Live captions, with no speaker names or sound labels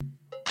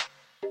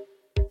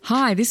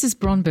Hi, this is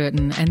Bron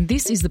Burton, and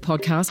this is the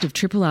podcast of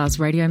Triple R's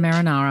Radio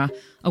Marinara,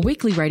 a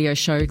weekly radio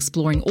show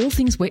exploring all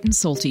things wet and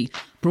salty,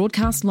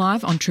 broadcast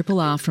live on Triple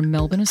R from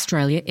Melbourne,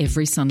 Australia,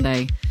 every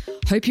Sunday.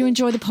 Hope you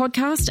enjoy the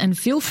podcast and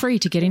feel free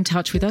to get in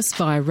touch with us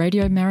via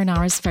Radio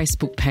Marinara's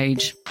Facebook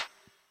page.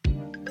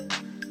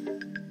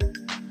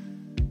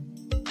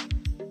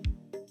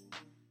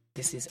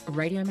 This is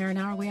Radio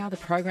Marinara. We are the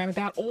program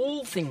about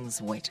all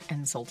things wet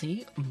and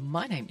salty.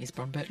 My name is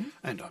Bron Burton.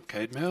 And I'm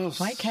Cade Mills.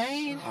 Hi,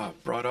 Cade.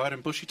 Bright-eyed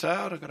and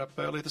bushy-tailed. I got up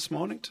early this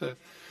morning to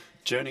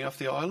journey off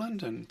the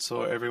island and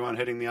saw everyone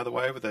heading the other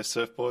way with their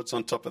surfboards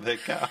on top of their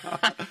car.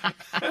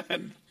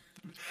 And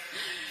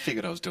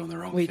figured I was doing the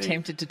wrong thing. We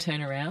attempted to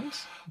turn around.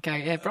 Go,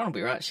 yeah, Bron will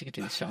be right. She could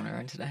do the show on her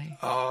own today.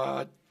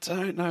 I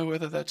don't know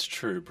whether that's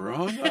true,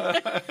 Bron.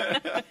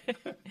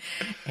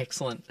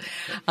 Excellent.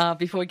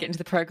 Before we get into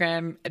the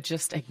program,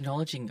 just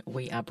acknowledging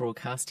we are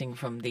broadcasting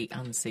from the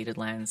unceded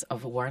lands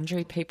of the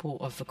Wurundjeri people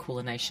of the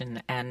Kulin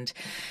Nation, and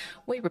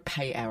we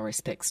repay our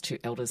respects to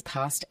elders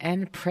past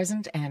and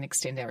present and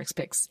extend our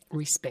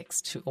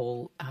respects to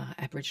all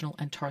Aboriginal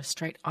and Torres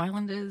Strait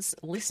Islanders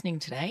listening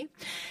today.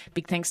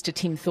 Big thanks to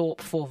Tim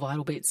Thorpe for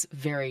Vital Bits,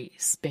 very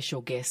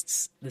special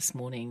guests this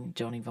morning,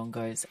 Johnny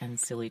Vongos and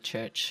Silly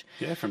Church.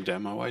 Yeah, from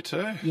down my way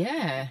too.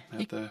 Yeah.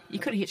 You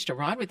could have hitched a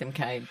ride with them,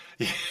 Cade.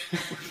 Yeah,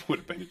 would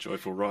have been a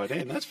joyful ride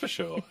in, that's for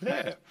sure.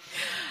 Yeah.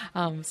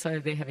 So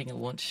they're having a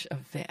launch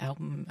of their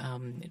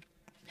album,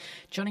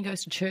 Johnny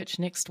Goes to Church,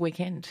 next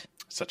weekend.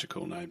 Such a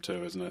cool name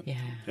too, isn't it? Yeah.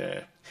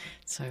 Yeah.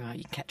 So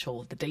you can catch all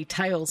of the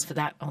details for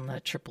that on the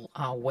Triple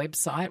R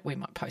website. We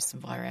might post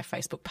them via our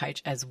Facebook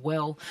page as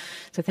well.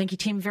 So thank you,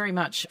 Tim, very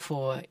much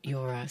for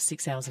your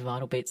 6 hours of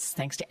Vital Bits.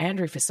 Thanks to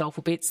Andrew for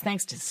Soulful Bits.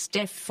 Thanks to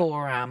Steph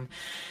for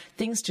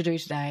things to do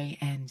today.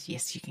 And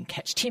yes, you can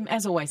catch Tim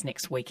as always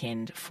next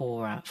weekend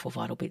for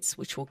Vital Bits,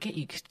 which will get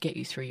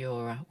you through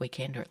your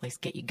weekend, or at least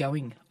get you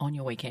going on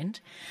your weekend.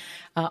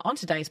 On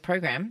today's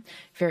program,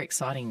 very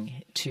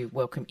exciting to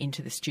welcome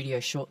into the studio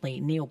shortly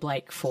Neil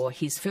Blake for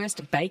his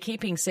first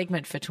baykeeping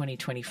segment for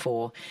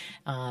 2024.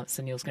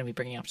 So Neil's going to be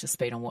bringing up to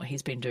speed on what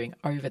he's been doing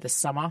over the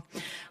summer.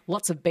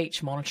 Lots of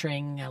beach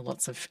monitoring,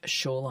 lots of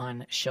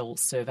shoreline shell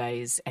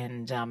surveys,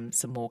 and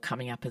some more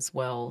coming up as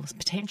well.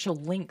 Potential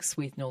links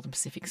with Northern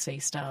Pacific Sea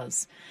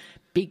Stars.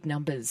 Big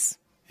numbers.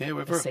 Yeah,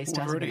 we've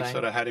already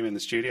sort of had him in the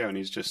studio, and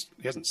he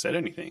hasn't said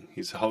anything.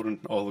 He's holding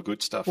all the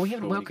good stuff when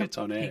he gets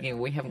on air. Yeah,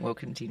 we haven't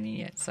welcomed him in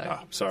yet, so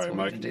sorry,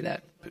 Mike, do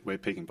that. We're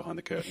peeking behind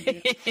the curtain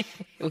here.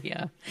 We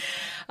are.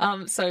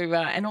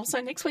 And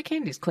also next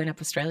weekend is Clean Up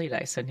Australia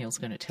Day, so Neil's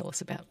going to tell us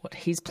about what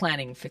he's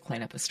planning for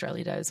Clean Up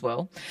Australia Day as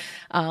well.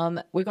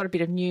 We've got a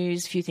bit of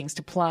news, a few things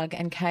to plug,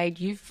 and Cade,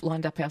 you've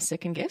lined up our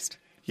second guest.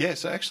 Yeah,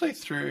 so actually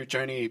through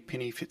Joni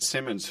Penny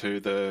Fitzsimmons, who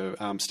the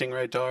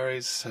Stingray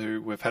Diaries,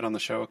 who we've had on the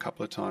show a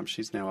couple of times,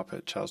 she's now up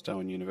at Charles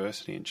Darwin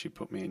University, and she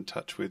put me in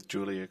touch with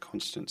Julia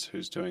Constance,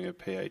 who's doing a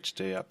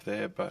PhD up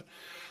there. But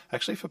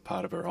actually for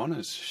part of her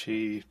honours,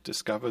 she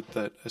discovered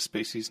that a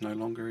species no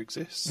longer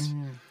exists.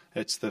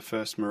 It's the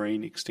first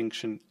marine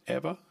extinction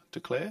ever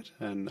declared,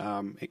 and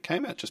it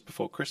came out just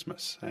before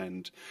Christmas,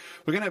 and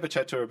we're going to have a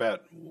chat to her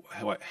about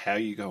how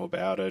you go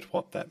about it,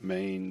 what that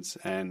means,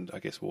 and I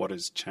guess what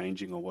is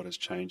changing or what has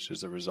changed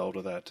as a result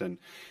of that. And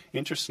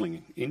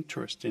interestingly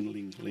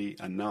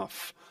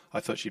enough, I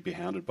thought she'd be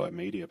hounded by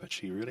media, but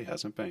she really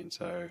hasn't been,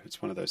 so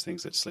it's one of those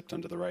things that slipped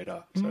under the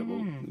radar, so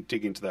we'll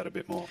dig into that a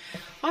bit more.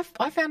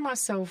 I found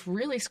myself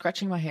really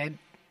scratching my head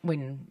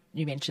when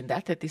you mentioned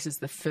that this is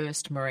the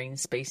first marine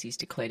species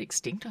declared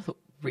extinct. I thought,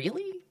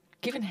 really?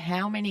 Given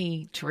how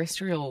many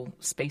terrestrial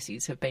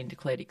species have been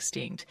declared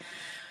extinct?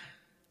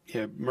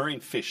 Yeah,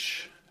 marine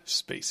fish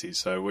species.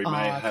 So we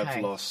may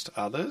have lost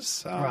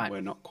others. Right.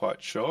 We're not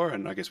quite sure,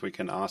 and I guess we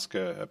can ask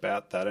her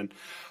about that. And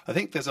I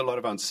think there's a lot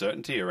of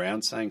uncertainty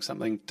around saying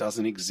something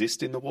doesn't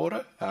exist in the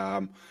water.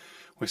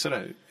 We sort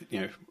of,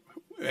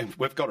 and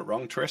we've got it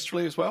wrong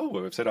terrestrially as well,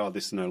 where we've said,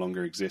 this no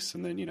longer exists,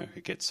 and then,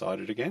 it gets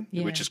cited again,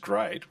 which is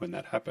great when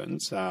that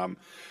happens.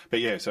 But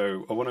yeah,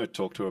 so I want to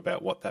talk to her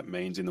about what that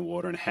means in the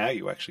water and how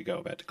you actually go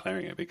about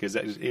declaring it, because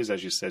that is,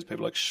 as you said,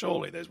 people are like,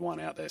 surely there's one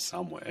out there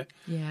somewhere.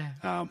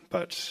 Yeah.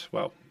 But,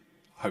 well,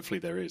 hopefully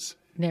there is.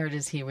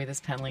 Nerida's here with us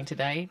paneling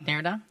today.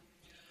 Nerida?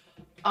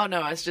 Oh,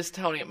 no, I was just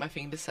holding up my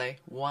finger to say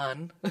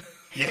one.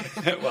 Yeah,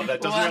 well,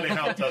 that doesn't really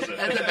help, does it?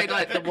 That's a bit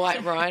like the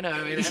white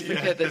rhino in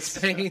Africa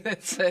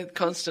that's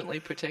constantly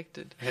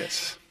protected.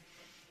 Yes.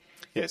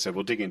 Yeah, so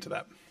we'll dig into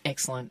that.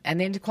 Excellent.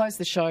 And then to close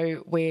the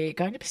show, we're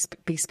going to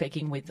be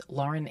speaking with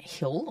Lauren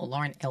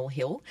L.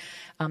 Hill.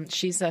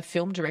 She's a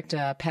film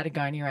director,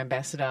 Patagonia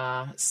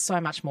ambassador, so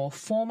much more,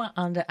 former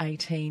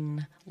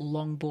under-18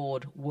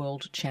 longboard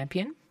world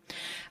champion.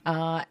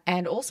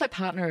 And also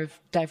partner of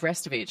Dave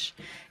Rastovich.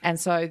 And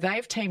so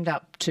they've teamed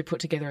up to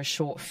put together a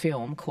short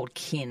film called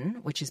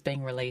Kin, which is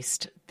being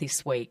released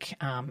this week.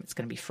 It's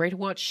going to be free to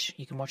watch.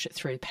 You can watch it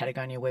through the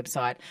Patagonia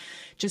website,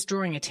 just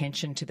drawing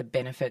attention to the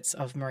benefits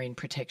of marine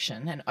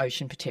protection and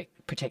ocean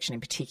protection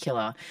in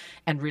particular,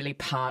 and really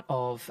part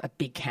of a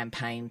big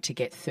campaign to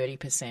get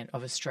 30%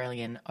 of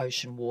Australian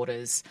ocean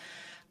waters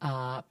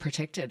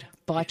protected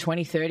by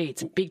 2030.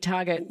 It's a big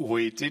target.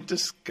 We did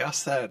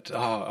discuss that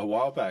a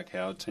while back,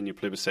 how Tanya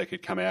Plibersek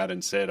had come out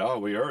and said,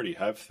 we already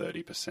have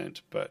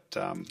 30%, but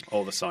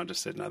all the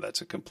scientists said, no,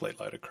 that's a complete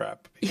load of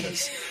crap,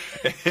 because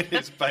it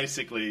is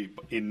basically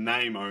in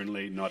name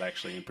only, not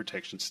actually in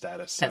protection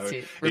status. So That's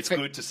it. It's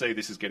good to see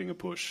this is getting a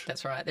push.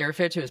 That's right. They're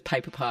referred to as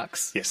paper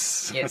parks.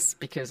 Yes. Yes,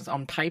 because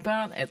on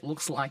paper it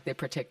looks like they're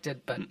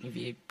protected, but if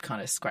you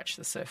kind of scratch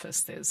the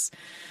surface, there's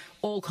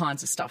all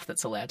kinds of stuff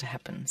that's allowed to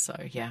happen. So,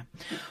 yeah.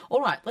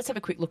 All right, let's have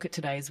a quick look at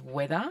today's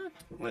weather.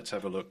 Let's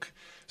have a look.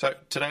 So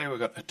today we've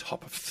got a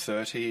top of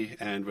 30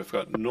 and we've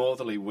got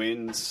northerly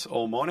winds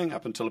all morning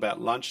up until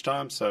about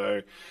lunchtime.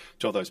 So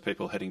to all those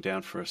people heading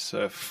down for a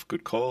surf,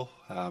 good call.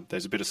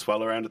 There's a bit of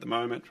swell around at the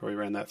moment, probably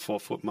around that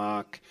 4-foot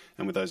mark.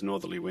 And with those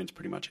northerly winds,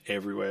 pretty much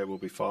everywhere will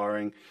be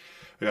firing.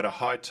 We've got a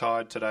high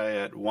tide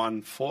today at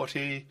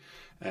 1:40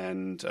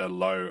 and a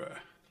low...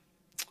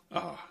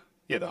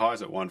 the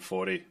high's at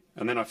 1:40.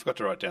 And then I forgot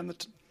to write down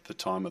the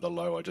time of the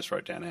low. I just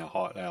wrote down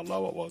how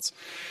low it was.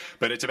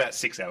 But it's about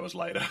 6 hours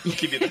later. I'll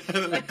give you the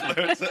clue.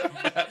 It's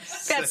about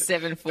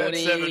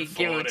 7:40,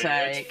 give or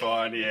take. It's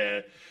fine,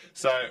 yeah.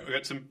 So we've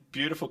got some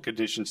beautiful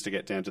conditions to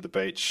get down to the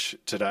beach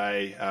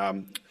today.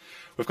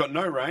 We've got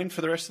no rain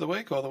for the rest of the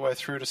week, all the way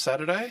through to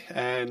Saturday.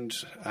 And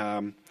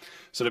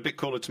sort of a bit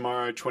cooler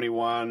tomorrow,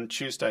 21,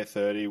 Tuesday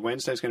 30,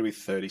 Wednesday's going to be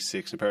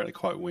 36, apparently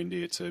quite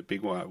windy. It's a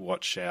big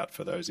watch out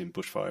for those in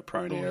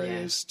bushfire-prone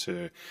areas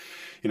to,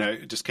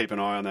 just keep an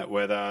eye on that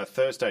weather.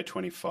 Thursday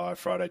 25,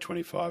 Friday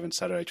 25 and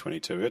Saturday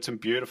 22. We've got some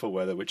beautiful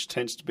weather, which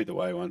tends to be the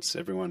way once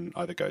everyone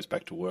either goes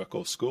back to work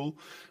or school.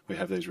 We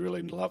have these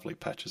really lovely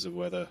patches of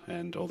weather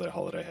and all their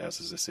holiday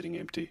houses are sitting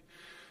empty.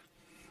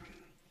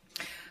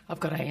 I've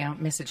got a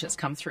message that's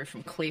come through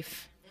from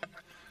Cliff.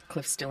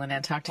 Cliff's still in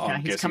Antarctica.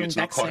 I'm He's guessing coming it's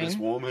back not quite soon. as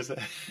warm, is it?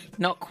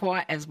 Not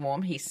quite as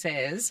warm. He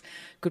says,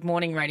 "Good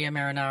morning, Radio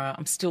Marinara.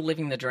 I'm still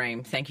living the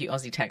dream. Thank you,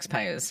 Aussie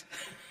taxpayers."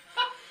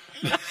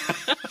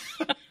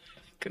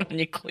 Good on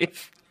you,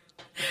 Cliff.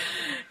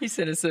 He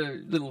sent us a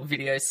little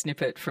video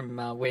snippet from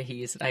where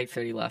he is at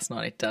 8:30 last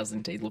night. It does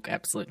indeed look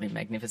absolutely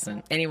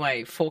magnificent.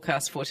 Anyway,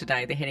 forecast for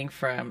today, they're heading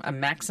from a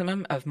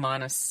maximum of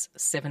minus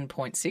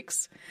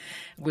 7.6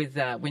 with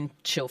wind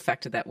chill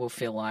factor that will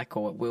feel like,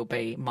 or it will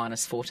be,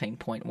 minus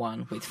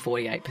 14.1 with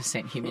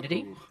 48%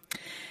 humidity.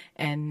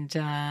 And,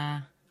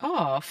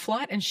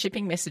 flight and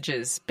shipping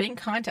messages. Being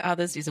kind to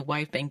others is a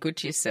way of being good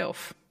to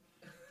yourself.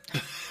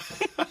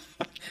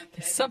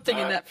 There's something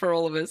in that for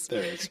all of us.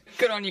 There is.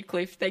 Good on you,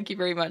 Cliff. Thank you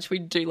very much. We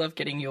do love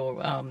getting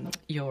your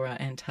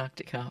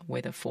Antarctica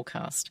weather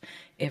forecast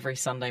every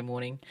Sunday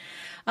morning.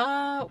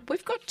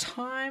 We've got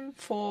time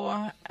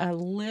for a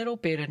little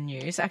bit of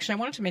news. Actually, I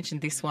wanted to mention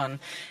this one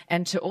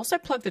and to also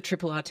plug the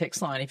Triple R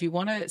text line. If you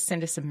want to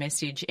send us a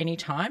message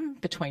anytime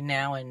between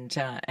now and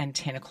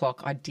 10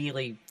 o'clock,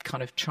 ideally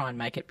kind of try and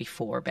make it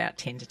before about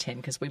 10 to 10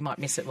 because we might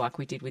miss it like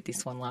we did with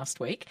this one last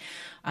week.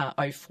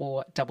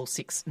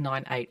 0466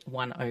 98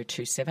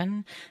 1027.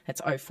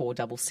 That's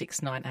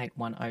 0466 98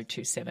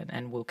 1027,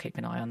 and we'll keep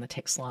an eye on the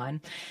text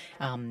line.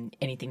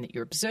 Anything that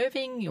you're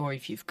observing, or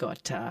if you've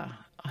got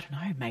I don't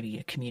know, maybe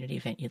a community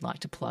event you'd like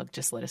to plug,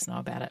 just let us know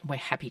about it. We're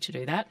happy to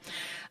do that.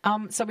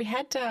 So we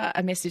had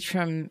a message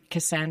from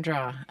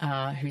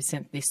Cassandra who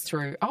sent this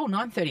through.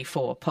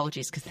 9:34.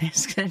 Apologies,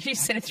 Cassandra. You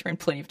sent it through in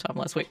plenty of time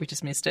last week. We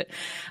just missed it.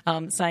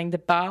 Saying the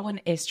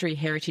Barwon Estuary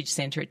Heritage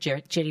Centre at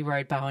Jetty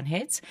Road, Barwon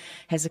Heads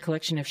has a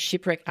collection of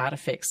shipwreck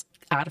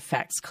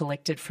artefacts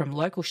collected from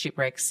local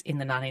shipwrecks in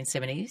the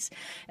 1970s,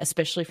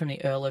 especially from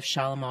the Earl of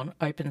Charlemont,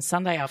 open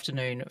Sunday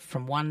afternoon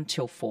from 1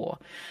 till 4.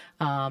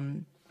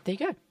 There you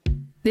go.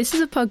 This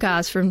is a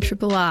podcast from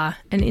Triple R,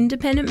 an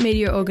independent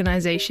media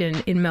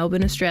organisation in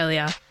Melbourne,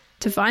 Australia.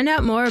 To find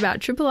out more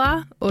about Triple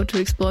R or to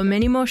explore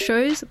many more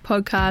shows,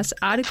 podcasts,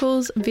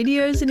 articles,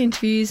 videos and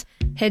interviews,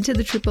 head to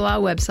the Triple R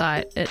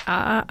website at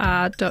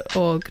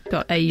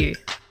rrr.org.au.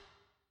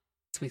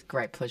 With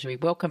great pleasure, we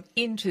welcome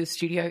into the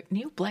studio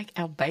Neil Blake,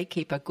 our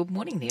baykeeper. Good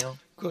morning, Neil.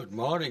 Good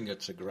morning.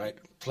 It's a great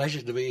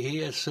pleasure to be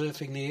here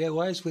surfing the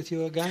airways with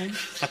you again.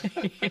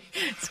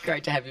 It's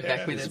great to have you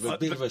back with us. There's a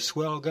bit of a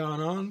swell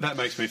going on. That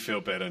makes me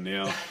feel better,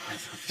 Neil.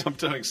 I'm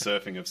doing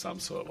surfing of some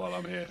sort while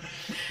I'm here.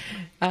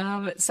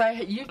 So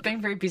you've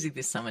been very busy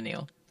this summer,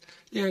 Neil.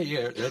 Yeah.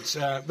 It's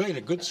been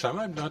a good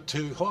summer, not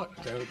too hot.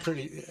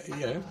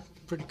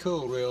 Pretty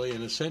cool, really,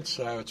 in a sense.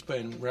 So it's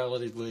been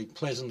relatively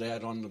pleasant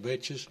out on the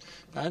beaches,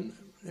 and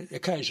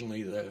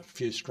occasionally there are a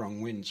few strong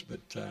winds,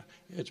 but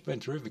it's been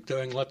terrific.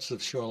 Doing lots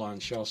of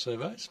shoreline shell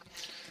surveys,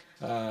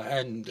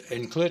 and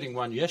including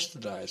one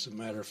yesterday. As a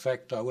matter of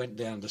fact, I went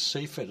down to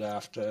Seaford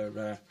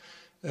after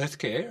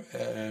Earthcare,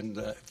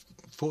 and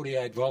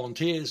 48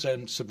 volunteers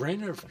and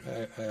Sabrina,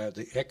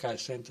 the Echo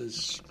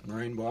Centre's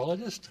marine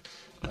biologist,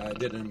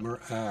 did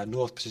a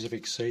North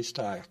Pacific Sea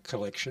Star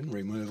collection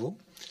removal.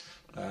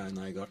 and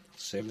they got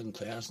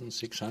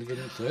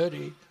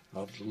 7,630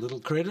 of the little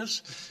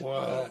critters.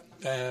 Wow.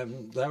 They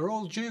were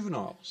all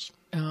juveniles.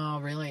 Oh,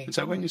 really?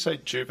 So when you say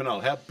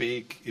juvenile, how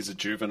big is a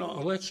juvenile?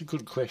 Well, that's a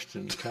good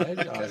question, Kate.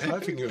 I was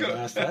hoping you would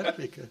ask that,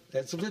 because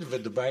there's a bit of a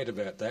debate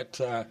about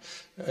that.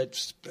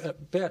 It's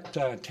about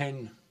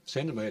 10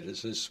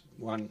 centimetres is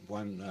one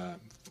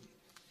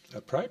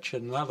approach,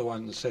 and another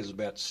one says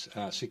about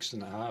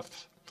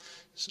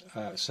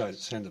 6.5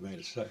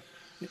 centimetres. So.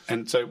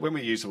 And so when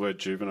we use the word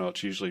juvenile,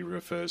 it usually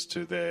refers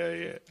to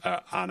they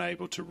are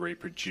unable to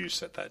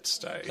reproduce at that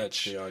stage.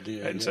 That's the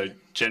idea. And so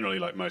generally,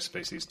 like most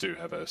species do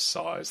have a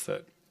size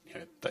that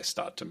they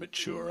start to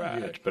mature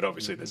at. Yeah. But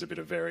obviously there's a bit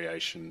of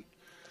variation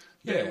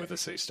there with the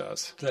sea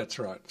stars. That's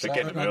right. So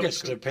I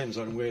guess it depends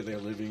on where they're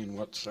living and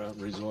what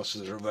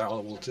resources are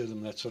available to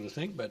them, that sort of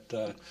thing. But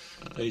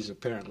these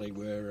apparently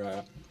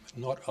were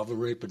not of a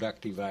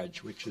reproductive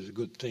age, which is a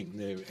good thing.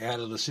 They're out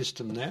of the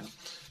system now.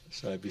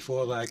 So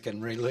before they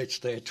can release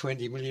their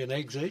 20 million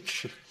eggs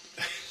each.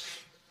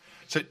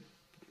 So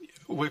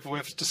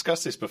we've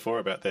discussed this before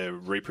about their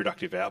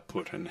reproductive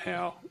output and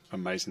how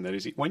amazing that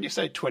is. When you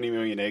say 20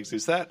 million eggs,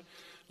 is that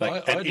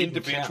like an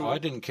individual? I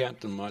didn't count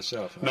them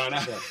myself. No.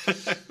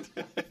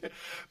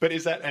 But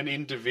is that an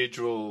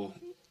individual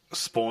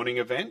spawning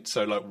event?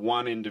 So like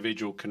one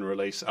individual can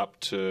release up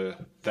to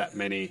that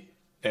many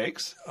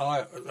eggs?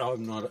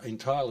 I'm not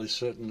entirely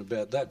certain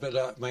about that, but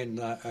I mean,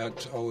 I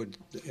would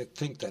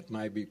think that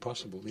may be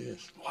possible,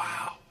 yes.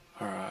 Wow.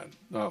 All right.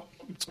 Oh,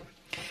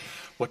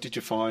 what did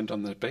you find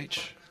on the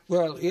beach?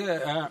 Well,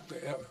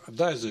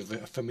 those who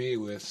are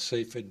familiar with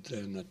Seaford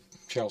and the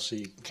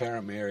Chelsea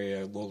Carrum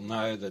area will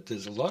know that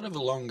there's a lot of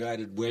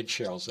elongated wedge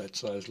shells.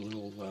 That's those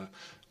little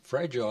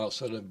fragile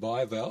sort of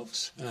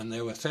bivalves, and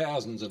there were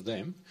thousands of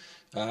them.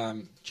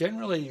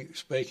 Generally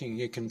speaking,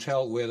 you can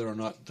tell whether or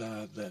not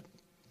that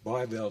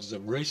bivalves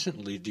have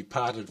recently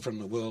departed from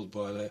the world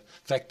by the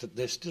fact that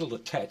they're still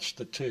attached.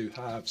 The two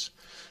halves,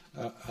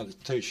 the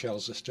two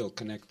shells are still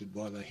connected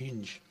by the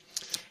hinge.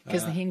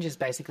 Because the hinge is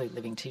basically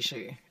living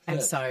tissue,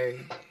 and so...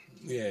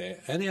 Yeah,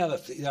 and the other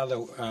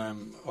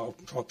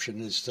option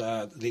is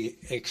the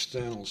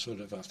external sort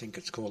of, I think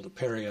it's called a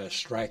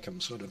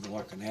periostracum, sort of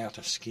like an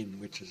outer skin,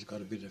 which has got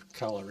a bit of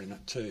colour in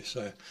it too.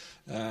 So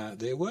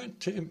there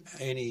weren't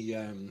any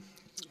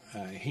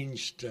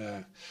hinged...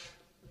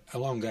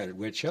 elongated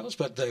wedge shells,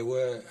 but there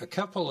were a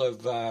couple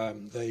of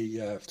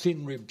the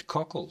thin-ribbed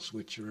cockles,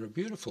 which are a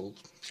beautiful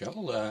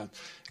shell,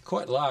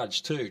 quite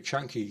large too,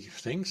 chunky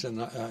things, and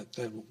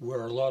there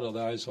were a lot of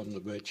those on the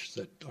beach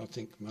that I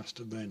think must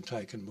have been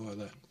taken by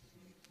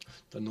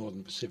the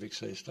Northern Pacific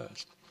sea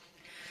stars.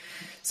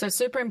 So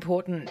super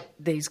important,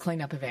 these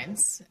clean-up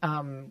events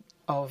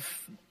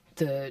of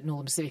the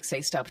Northern Pacific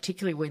sea star,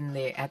 particularly when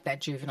they're at that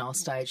juvenile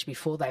stage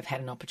before they've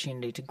had an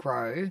opportunity to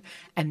grow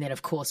and then,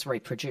 of course,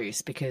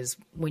 reproduce. Because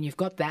when you've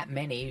got that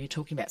many, you're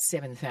talking about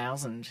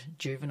 7,000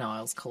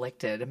 juveniles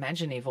collected.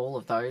 Imagine if all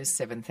of those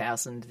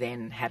 7,000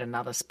 then had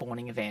another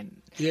spawning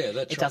event. Yeah, that's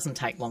right. It doesn't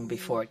take long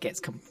before it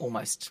gets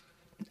almost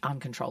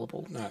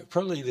uncontrollable. No,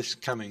 probably this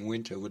coming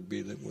winter would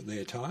be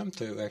their time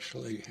to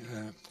actually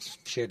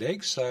shed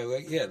eggs. So,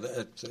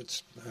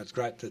 it's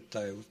great that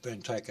they've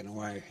been taken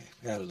away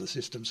out of the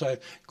system. So,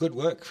 good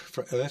work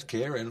for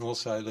Earthcare and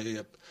also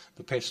the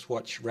Pest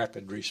Watch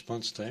Rapid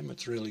Response Team.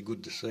 It's really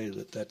good to see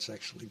that that's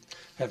actually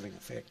having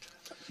effect.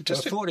 There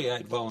were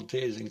 48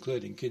 volunteers,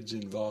 including kids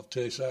involved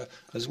too. So,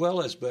 as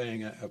well as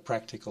being a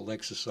practical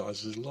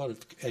exercise, there's a lot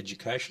of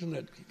education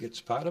that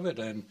gets part of it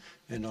and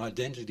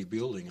identity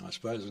building, I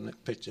suppose, and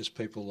just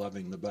people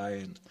loving the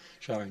bay and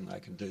showing they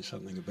can do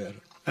something about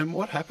it. And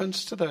what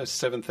happens to those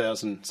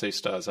 7,000 sea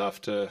stars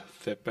after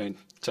they've been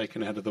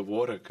taken out of the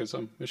water? Because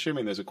I'm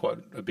assuming there's quite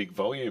a big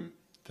volume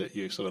that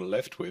you're sort of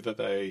left with. Are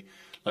they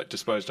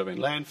disposed of in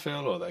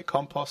landfill, or are they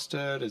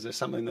composted? Is there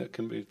something that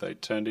can be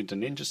turned into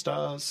ninja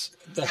stars?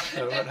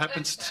 What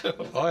happens to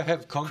them? I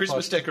have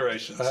Christmas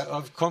decorations?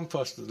 I've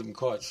composted them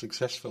quite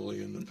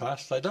successfully in the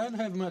past. They don't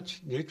have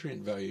much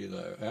nutrient value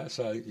though,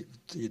 so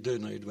you do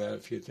need to add a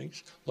few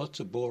things.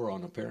 Lots of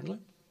boron apparently.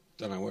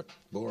 Don't know what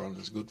boron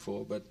is good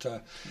for, but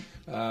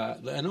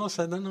and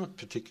also they're not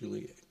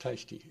particularly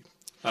tasty.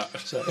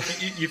 So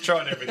you've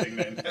tried everything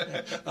then.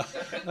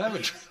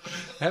 I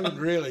haven't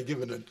really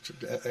given it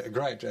a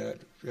great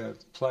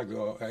plug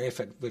or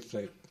effort with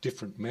the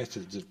different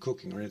methods of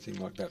cooking or anything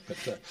like that.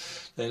 But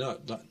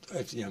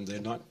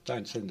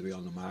don't seem to be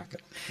on the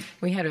market.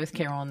 We had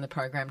Earthcare on the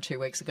program 2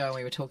 weeks ago, and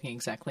we were talking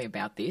exactly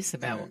about this,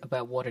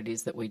 about what it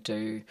is that we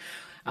do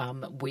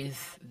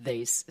with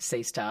these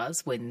sea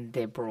stars when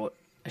they're brought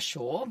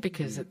ashore,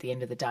 because at the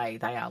end of the day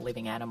they are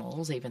living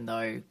animals, even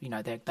though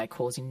they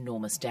cause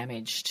enormous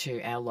damage to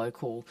our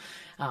local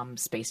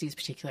species,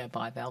 particularly our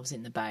bivalves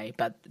in the bay.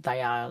 But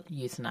they are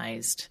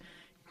euthanized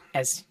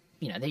they're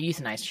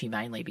euthanized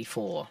humanely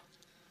before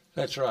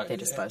That's right. they're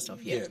disposed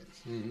of. Yeah.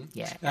 Mm-hmm.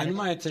 Yeah. And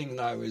the main thing,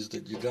 though, is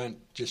that you don't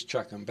just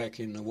chuck them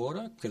back in the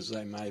water because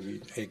they may be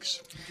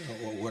eggs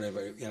or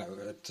whatever. You know,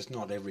 it's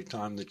not every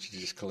time that you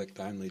just collect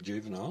only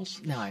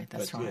juveniles. No,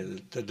 that's but, right. Yeah,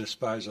 the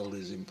disposal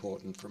is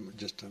important from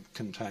just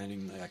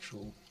containing the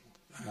actual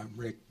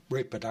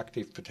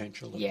reproductive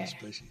potential of the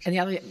species. And the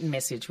other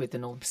message with the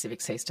Northern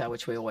Pacific Sea Star,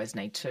 which we always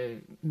need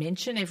to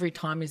mention every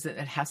time, is that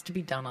it has to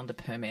be done under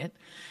permit.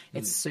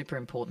 It's super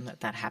important that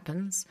that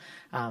happens.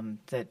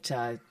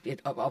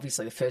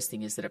 Obviously, the first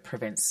thing is that it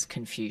prevents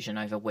confusion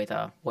over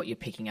whether what you're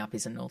picking up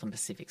is a Northern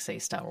Pacific Sea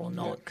Star or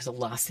not, because the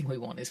last thing we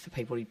want is for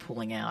people to be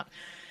pulling out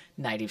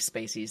native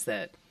species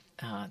that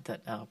are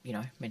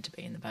meant to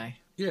be in the bay.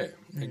 Yeah,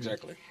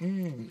 exactly.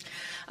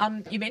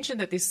 You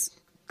mentioned that this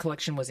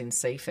collection was in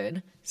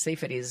Seaford.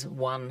 Seaford is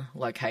one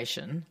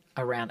location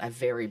around a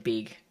very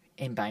big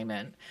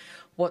embayment.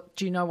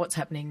 Do you know what's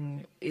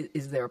happening?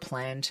 Is there a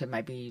plan to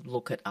maybe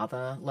look at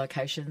other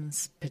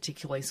locations,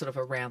 particularly sort of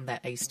around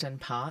that eastern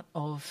part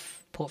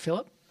of Port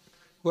Phillip?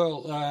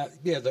 Well, I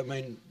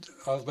mean,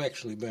 I've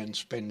actually been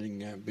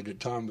spending a bit of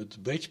time with the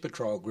beach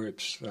patrol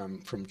groups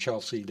from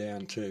Chelsea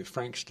down to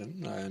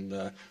Frankston,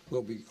 and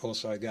we'll be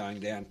also going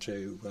down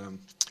to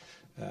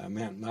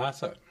Mount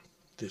Martha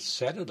this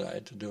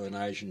Saturday to do an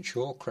Asian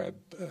shore crab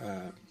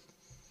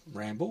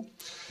ramble,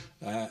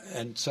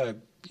 and so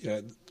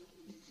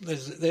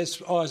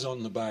there's eyes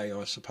on the bay,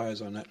 I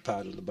suppose, on that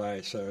part of the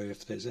bay. So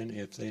if any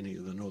of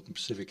the Northern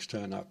Pacifics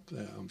turn up,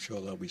 I'm sure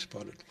they'll be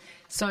spotted.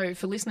 So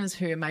for listeners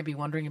who are maybe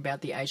wondering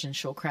about the Asian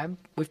shore crab,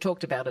 we've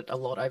talked about it a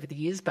lot over the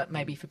years, but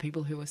maybe for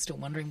people who are still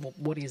wondering,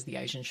 what is the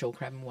Asian shore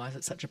crab and why is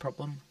it such a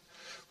problem?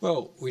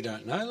 Well, we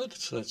don't know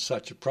that it's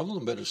such a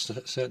problem, but it's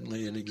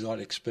certainly an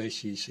exotic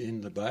species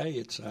in the bay.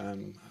 It's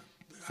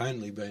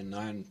only been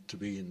known to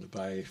be in the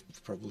bay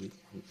probably,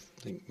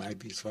 I think,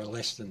 maybe for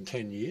less than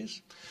 10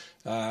 years.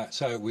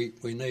 So we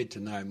need to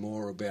know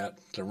more about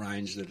the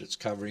range that it's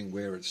covering,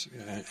 where it's,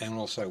 and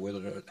also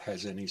whether it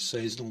has any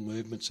seasonal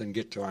movements, and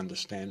get to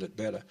understand it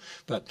better.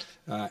 But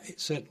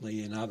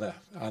certainly in other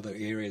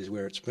areas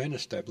where it's been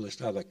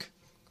established, other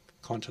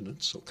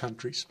continents or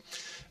countries,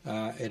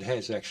 it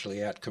has actually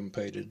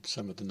outcompeted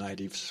some of the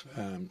native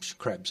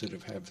crabs that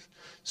have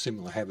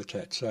similar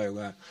habitat.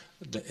 So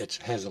it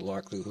has a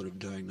likelihood of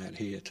doing that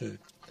here too.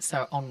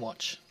 So on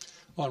watch.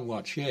 On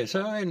watch, yeah.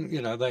 So, and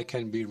they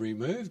can be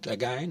removed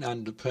again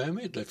under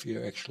permit if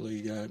you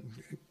actually have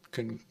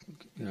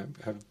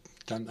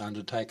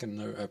undertaken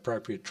the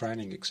appropriate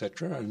training,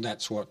 etc. And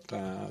that's what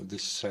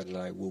this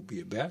Saturday will be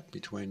about.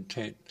 Between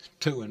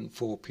 2 and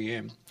 4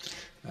 p.m.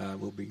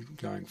 We'll be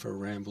going for a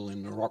ramble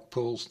in the rock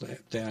pools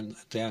down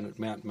at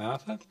Mount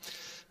Martha.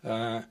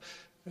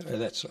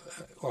 That's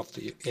off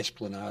the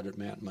esplanade at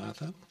Mount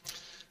Martha.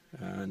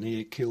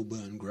 Near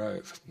Kilburn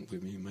Grove. We'll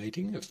be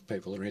meeting. If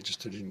people are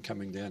interested in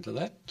coming down to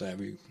that, they'll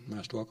be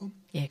most welcome.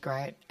 Yeah,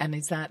 great. And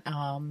is that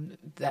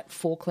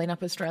for Clean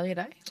Up Australia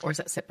Day, or is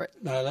that separate?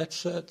 No,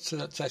 that's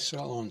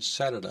actually on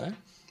Saturday.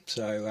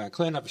 So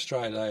Clean Up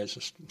Australia Day is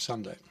a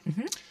Sunday.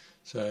 Mm-hmm.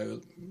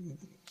 So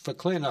for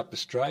Clean Up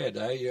Australia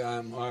Day,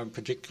 I'm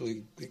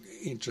particularly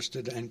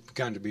interested and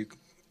going to be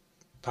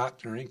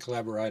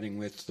collaborating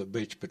with the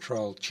Beach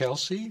Patrol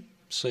Chelsea,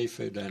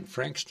 Seaford and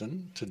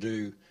Frankston to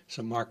do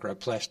some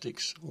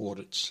microplastics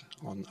audits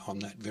on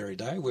that very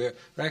day. We're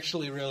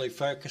actually really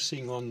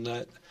focusing on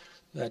that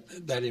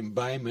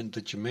embayment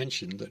that you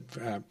mentioned,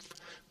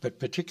 but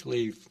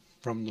particularly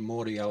from the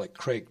Mordialloc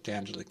Creek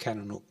down to the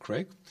Cannonook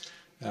Creek.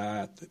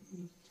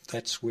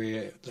 That's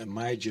where the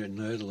major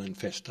nurdle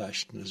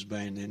infestation has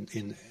been.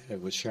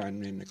 It was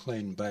shown in the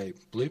Clean Bay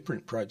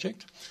Blueprint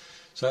project.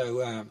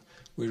 So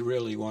we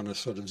really want to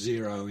sort of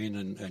zero in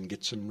and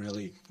get some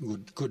really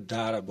good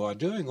data by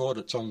doing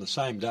audits on the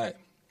same day.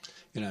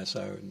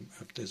 So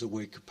if there's a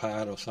week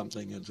apart or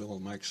something, it all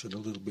makes it a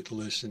little bit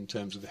loose in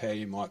terms of how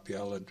you might be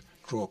able to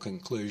draw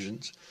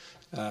conclusions.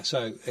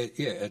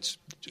 It's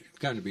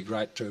going to be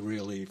great to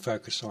really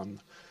focus on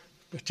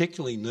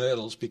particularly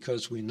nurdles,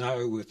 because we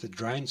know with the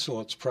Drain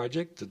Sorts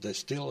project that there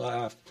still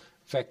are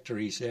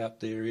factories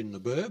out there in the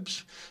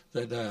burbs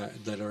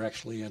that are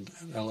actually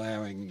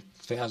allowing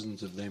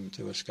thousands of them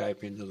to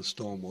escape into the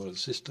stormwater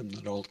system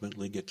that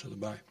ultimately get to the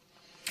bay.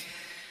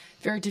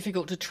 Very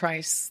difficult to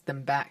trace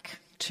them back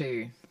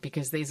to,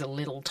 because these are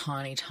little,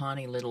 tiny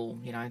little,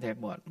 they're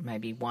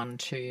maybe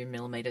 1-2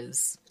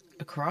 millimetres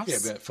across?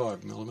 Yeah, about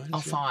 5 millimetres. Oh,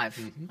 5.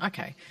 Mm-hmm.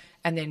 Okay.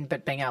 And then,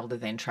 but being able to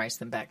then trace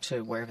them back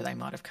to wherever they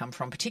might have come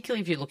from,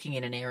 particularly if you're looking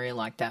in an area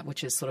like that,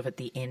 which is sort of at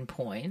the end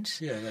point.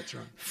 Yeah, that's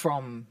right.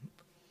 From,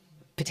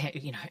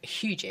 a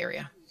huge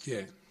area.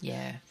 Yeah.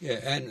 Yeah. Yeah,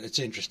 and it's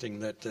interesting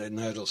that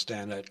nurdles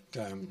down at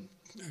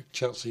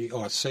Chelsea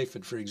or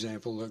Seaford, for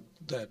example,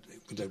 that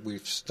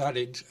we've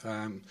studied,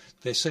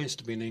 there seems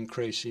to be an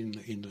increase in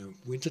the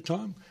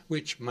wintertime,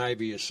 which may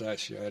be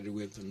associated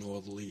with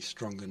the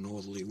stronger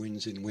northerly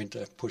winds in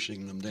winter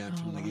pushing them down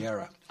from the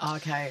Yarra.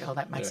 Okay,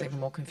 that makes it even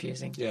more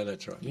confusing. Yeah,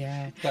 that's right.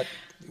 Yeah. But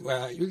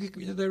you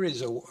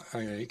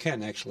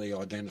can actually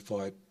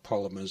identify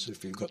polymers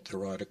if you've got the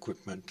right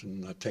equipment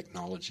and the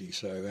technology.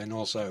 And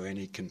also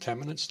any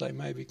contaminants they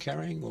may be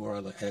carrying or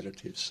other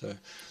additives. So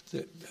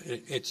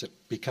it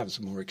becomes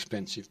a more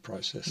expensive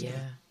process. Yeah.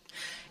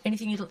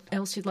 Anything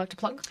else you'd like to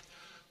plug?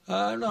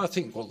 No, I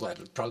think,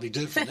 that'll probably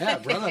do for now,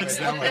 brother. I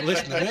don't want to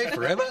listen to me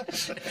forever.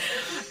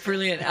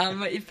 Brilliant.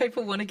 If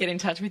people want to get in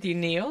touch with you,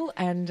 Neil,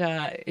 and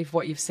if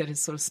what you've said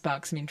has sort of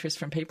sparked some interest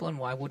from people, and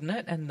why wouldn't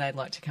it, and they'd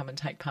like to come and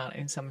take part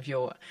in some of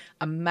your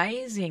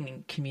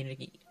amazing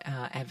community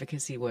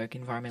advocacy work,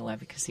 environmental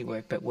advocacy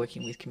work, but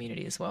working with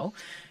community as well,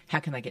 how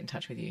can they get in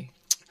touch with you?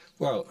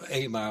 Well,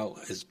 email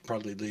is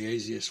probably the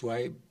easiest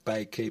way,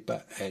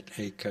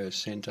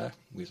 baykeeper@ecocentre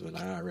with an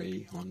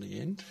RE on the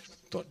end,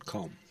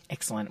 .com.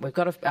 Excellent. We've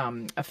got a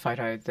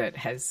photo that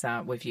has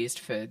we've used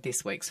for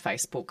this week's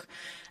Facebook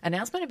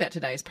announcement about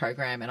today's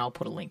program, and I'll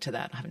put a link to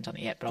that. I haven't done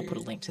it yet, but I'll put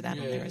a link to that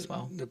on there as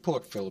well. The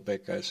Port Phillip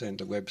Eco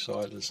Centre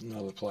website is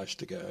another place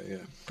to go, yeah.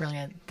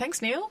 Brilliant.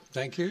 Thanks, Neil.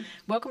 Thank you.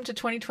 Welcome to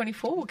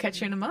 2024. We'll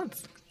catch you in a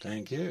month.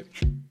 Thank you.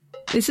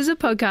 This is a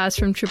podcast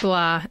from Triple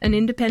R, an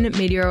independent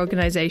media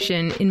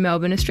organisation in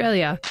Melbourne,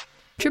 Australia.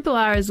 Triple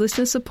R is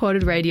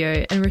listener-supported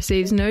radio and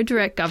receives no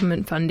direct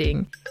government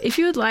funding. If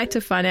you would like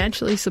to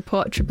financially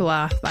support Triple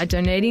R by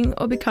donating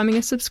or becoming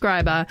a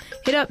subscriber,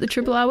 hit up the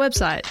Triple R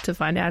website to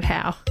find out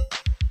how.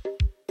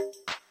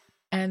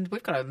 And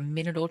we've got a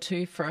minute or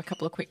two for a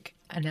couple of quick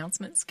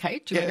announcements.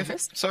 Kate, do you want to go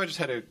first? So I just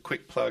had a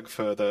quick plug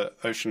for the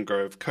Ocean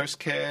Grove Coast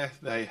Care.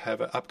 They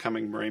have an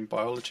upcoming marine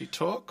biology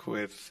talk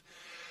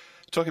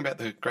talking about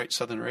the Great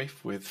Southern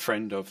Reef with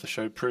friend of the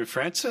show, Prue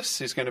Francis.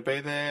 He's going to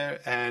be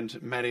there,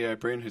 and Maddie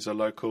O'Brien, who's a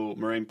local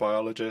marine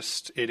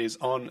biologist. It is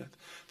on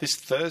this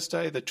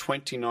Thursday, the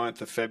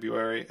 29th of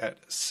February at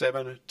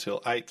 7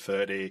 till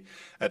 8:30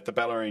 at the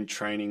Ballerine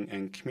Training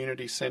and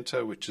Community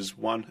Centre, which is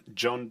 1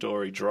 John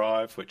Dory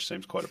Drive, which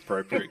seems quite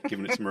appropriate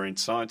given it's marine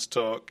science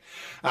talk.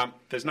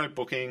 There's no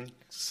booking.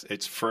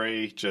 It's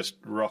free. Just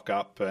rock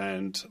up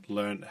and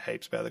learn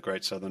heaps about the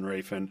Great Southern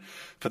Reef. And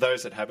for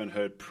those that haven't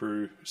heard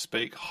Prue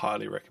speak,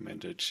 highly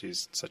recommended.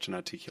 She's such an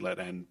articulate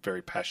and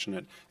very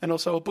passionate, and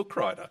also a book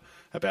writer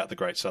about the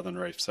Great Southern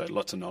Reef. So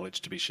lots of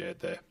knowledge to be shared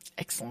there.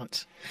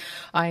 Excellent.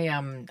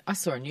 I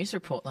saw a news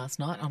report last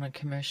night on a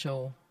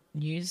commercial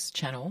news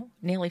channel,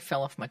 nearly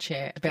fell off my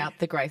chair, about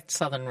the Great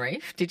Southern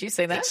Reef. Did you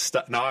see that?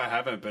 No, I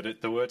haven't, but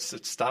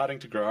it's starting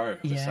to grow.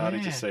 Yeah. We're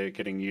starting to see it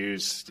getting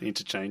used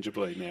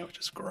interchangeably now, which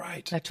is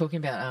great. They're talking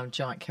about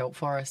giant kelp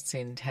forests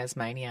in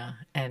Tasmania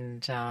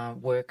and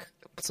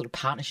sort of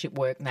partnership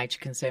work. Nature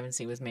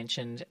Conservancy was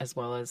mentioned, as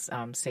well as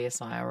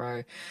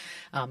CSIRO.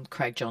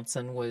 Craig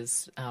Johnson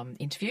was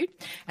interviewed,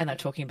 and they're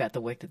talking about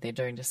the work that they're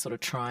doing to sort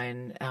of try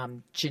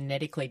and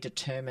genetically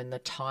determine the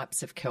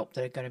types of kelp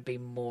that are going to be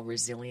more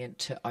resilient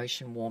to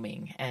ocean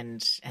warming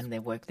and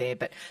their work there.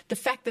 But the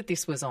fact that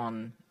this was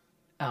on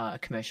a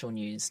commercial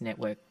news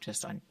network,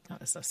 as I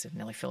said,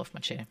 nearly fell off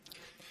my chair.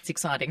 It's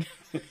exciting.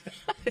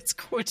 It's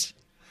good.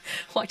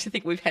 I like to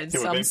think we've had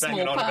some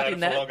small part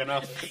in that. Long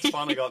enough. It's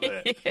finally got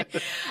there. Yeah.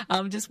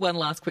 Just one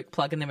last quick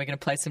plug, and then we're going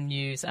to play some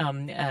news.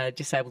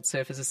 Disabled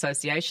Surfers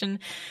Association,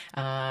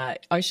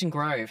 Ocean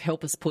Grove,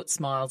 help us put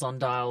smiles on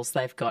dials.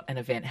 They've got an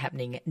event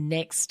happening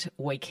next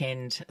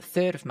weekend,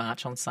 3rd of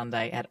March on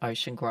Sunday at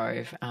Ocean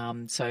Grove.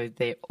 So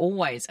they're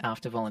always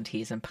after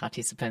volunteers and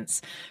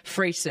participants.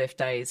 Free surf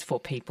days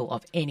for people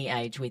of any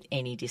age with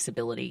any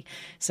disability.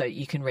 So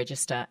you can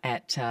register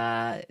at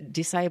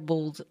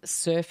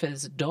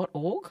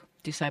disabledsurfers.org.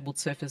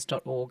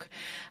 disabledsurfers.org,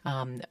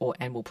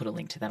 and we'll put a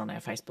link to that on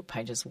our Facebook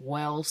page as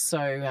well.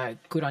 So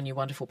good on you,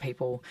 wonderful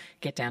people.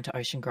 Get down to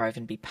Ocean Grove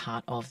and be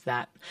part of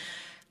that.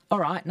 All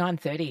right,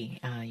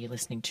 9:30, you're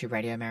listening to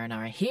Radio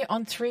Marinara here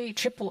on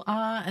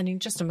 3RRR, and in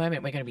just a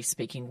moment we're going to be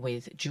speaking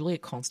with Julia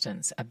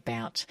Constance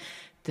about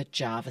the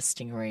Java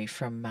stingray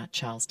from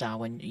Charles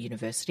Darwin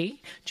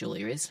University.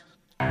 Julia is.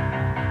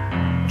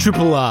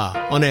 Triple R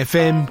on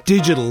FM,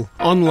 digital,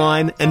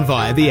 online and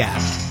via the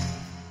app.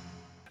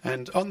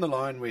 And on the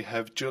line we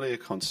have Julia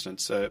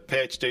Constance, a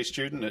PhD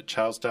student at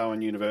Charles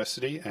Darwin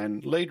University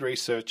and lead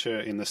researcher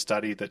in the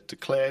study that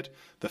declared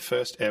the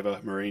first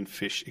ever marine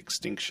fish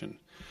extinction.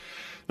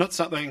 Not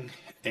something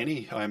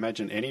I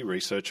imagine any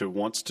researcher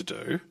wants to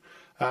do.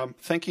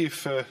 Thank you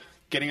for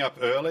getting up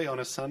early on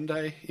a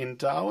Sunday in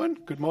Darwin.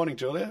 Good morning,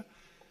 Julia.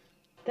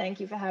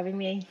 Thank you for having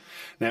me.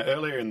 Now,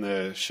 earlier in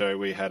the show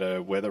we had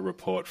a weather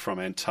report from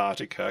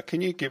Antarctica. Can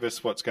you give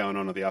us what's going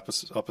on at the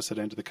opposite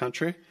end of the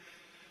country?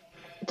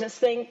 Just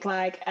think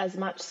like as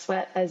much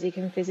sweat as you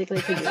can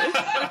physically produce.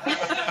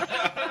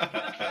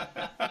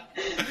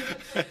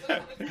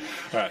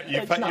 Right,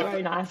 it's not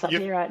very nice up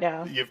here right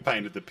now. You've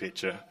painted the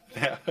picture.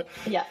 Now,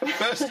 Yeah.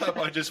 first up,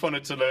 I just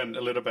wanted to learn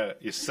a little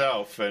about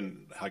yourself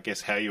and I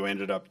guess how you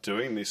ended up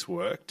doing this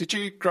work. Did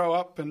you grow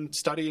up and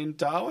study in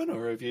Darwin,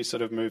 or have you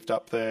sort of moved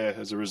up there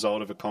as a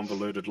result of a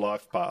convoluted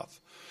life path?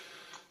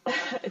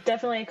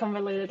 Definitely a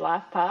convoluted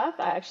life path.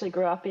 I actually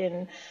grew up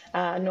in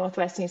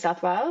northwest New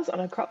South Wales on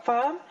a crop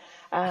farm.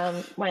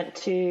 Went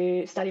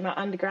to study my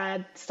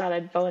undergrad,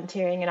 started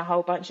volunteering in a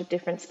whole bunch of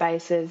different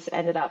spaces,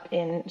 ended up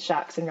in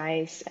sharks and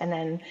rays, and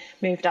then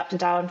moved up to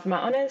Darwin for my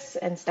honours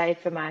and stayed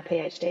for my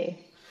PhD.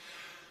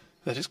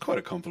 That is quite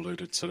a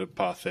convoluted sort of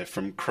path there,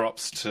 from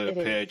crops to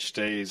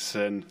PhDs,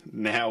 and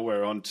now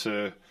we're on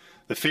to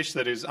the fish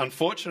that is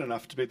unfortunate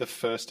enough to be the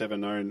first ever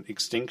known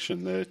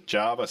extinction, the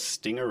Java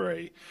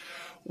stingery.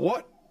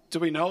 What do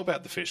we know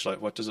about the fish? Like,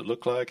 what does it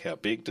look like? How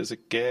big does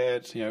it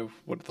get?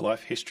 What the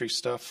life history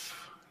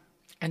stuff?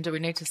 And do we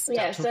need to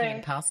start talking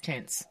in past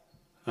tense?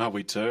 Oh,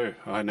 we do.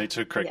 I need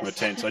to correct my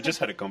tense. I just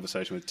had a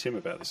conversation with Tim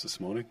about this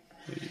morning.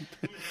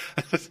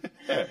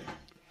 Yeah.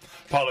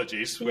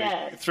 Apologies.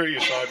 Yeah. We threw you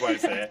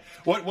sideways there.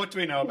 What do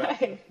we know about?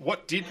 No.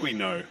 What did we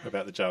know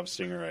about the Java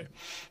stingray?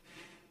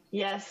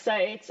 Yes, so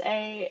it's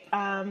a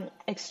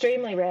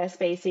extremely rare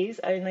species.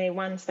 Only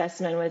one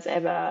specimen was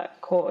ever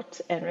caught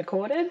and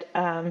recorded,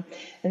 and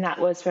that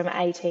was from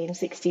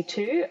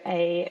 1862.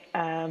 A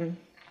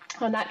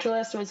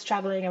naturalist was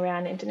travelling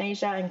around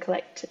Indonesia and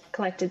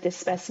collected this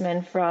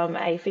specimen from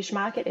a fish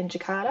market in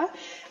Jakarta,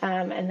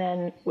 and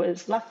then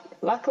was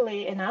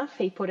luckily enough,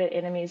 he put it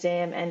in a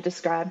museum and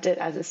described it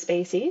as a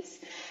species.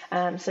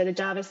 So the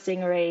Java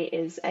stingray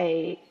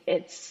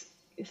it's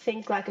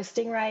think like a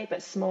stingray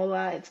but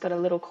smaller. It's got a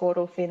little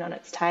caudal fin on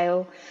its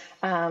tail,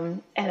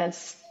 and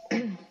it's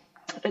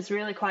it's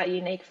really quite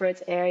unique for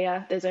its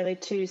area. There's only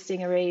 2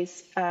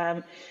 stingeries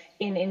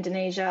in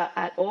Indonesia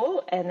at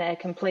all, and they're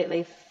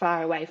completely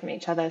far away from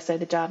each other. So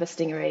the Java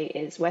stingray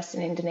is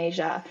Western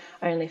Indonesia,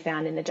 only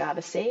found in the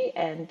Java Sea,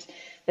 and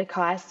the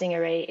Kai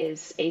stingray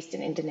is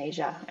Eastern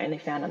Indonesia, only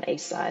found on the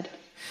east side.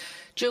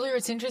 Julia,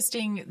 it's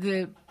interesting,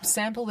 the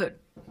sample that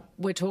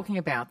we're talking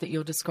about, that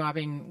you're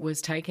describing,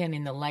 was taken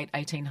in the late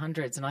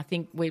 1800s, and I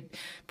think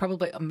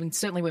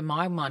certainly where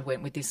my mind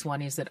went with this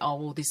one is that,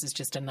 this is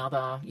just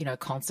another,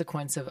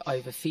 consequence of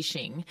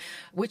overfishing,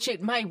 which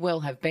it may well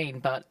have been,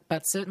 but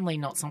certainly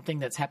not something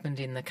that's happened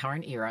in the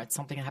current era. It's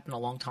something that happened a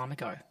long time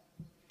ago.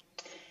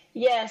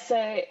 Yeah, so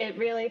it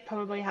really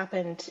probably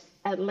happened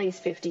at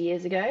least 50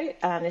 years ago,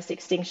 this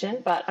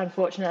extinction, but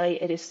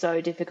unfortunately it is so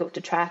difficult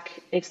to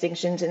track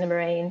extinctions in the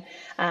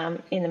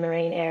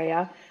marine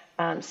area.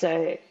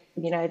 So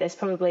there's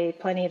probably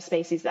plenty of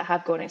species that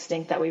have gone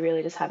extinct that we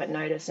really just haven't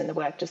noticed, and the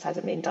work just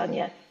hasn't been done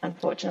yet,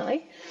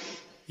 unfortunately.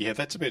 Yeah,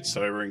 that's a bit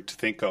sobering to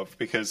think of,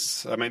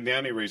 because, the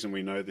only reason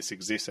we know this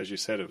exists, as you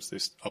said, it was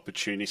this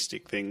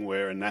opportunistic thing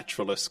where a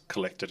naturalist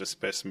collected a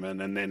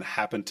specimen and then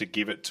happened to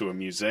give it to a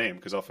museum,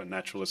 because often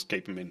naturalists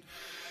keep them in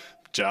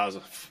jars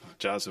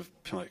of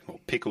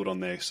pickled on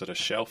their sort of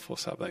shelf or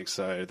something.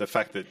 So the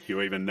fact that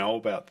you even know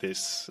about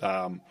this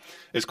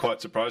is quite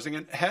surprising.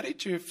 And how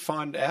did you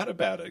find out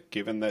about it,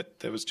 given that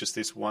there was just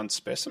this one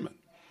specimen?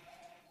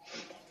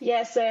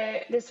 Yeah, so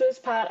this was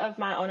part of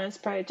my honours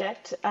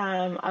project.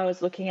 I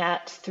was looking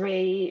at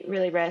 3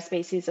 really rare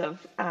species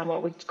of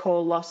what we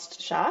call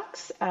lost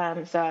sharks.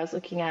 So I was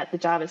looking at the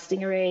Java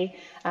stingery,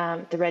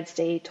 the red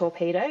sea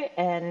torpedo,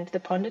 and the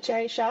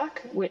Pondicherry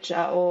shark, which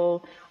are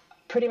all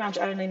pretty much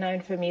only known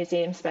for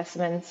museum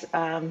specimens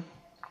and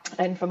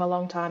from a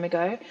long time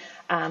ago,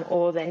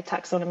 or their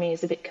taxonomy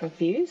is a bit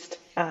confused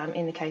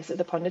in the case of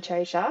the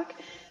Pondicherry shark.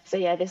 So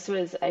yeah, this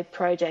was a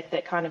project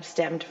that kind of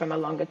stemmed from a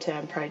longer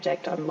term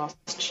project on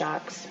lost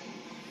sharks.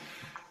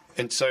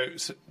 And so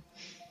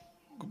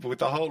with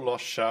the whole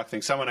lost shark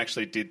thing, someone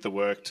actually did the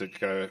work to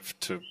go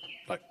to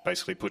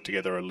basically put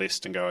together a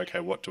list and go, okay,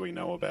 what do we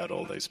know about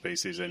all these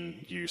species?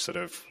 And you sort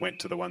of went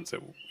to the ones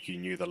that you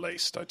knew the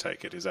least, I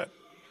take it. Is that?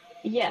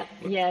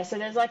 Yeah. So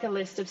there's a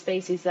list of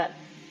species that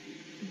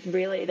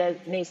really there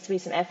needs to be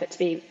some effort to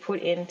be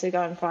put in to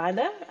go and find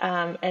them.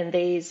 And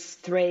these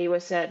 3 were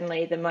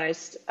certainly the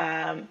most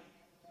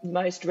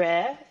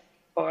rare,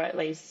 or at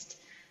least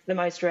the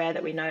most rare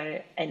that we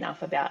know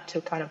enough about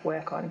to kind of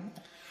work on.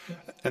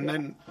 And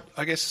then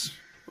I guess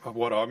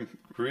what I'm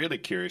really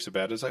curious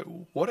about is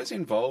what is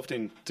involved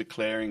in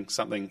declaring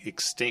something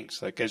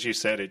extinct? As you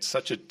said, it's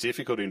such a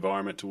difficult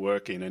environment to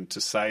work in, and to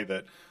say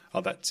that,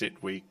 that's it,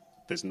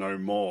 there's no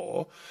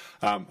more.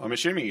 I'm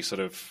assuming you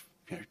sort of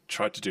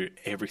tried to do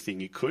everything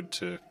you could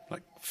to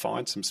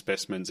find some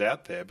specimens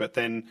out there. But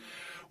then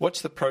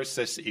what's the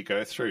process that you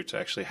go through to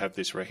actually have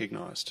this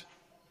recognised?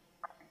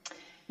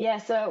 Yeah,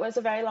 so it was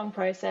a very long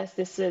process.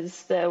 This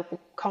is the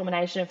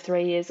culmination of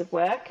 3 years of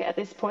work at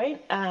this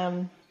point.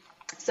 So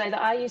the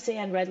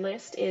IUCN Red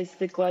List is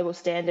the global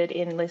standard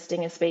in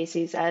listing a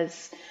species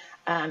as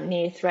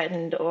near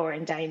threatened or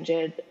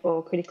endangered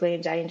or critically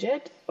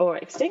endangered or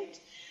extinct.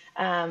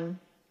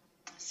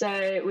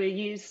 So we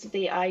used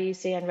the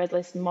IUCN Red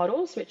List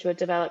models, which were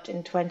developed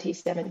in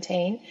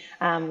 2017,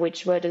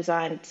 which were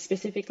designed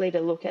specifically to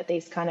look at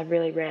these kind of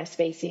really rare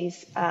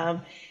species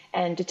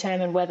and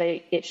determine whether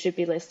it should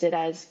be listed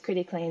as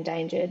critically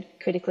endangered,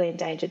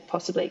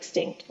 possibly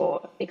extinct,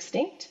 or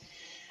extinct.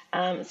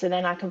 So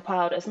then I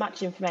compiled as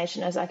much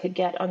information as I could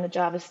get on the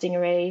Java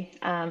stingaree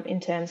in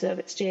terms of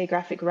its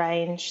geographic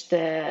range,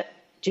 the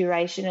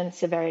duration and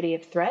severity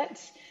of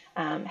threats,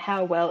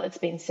 how well it's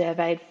been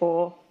surveyed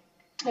for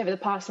over the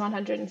past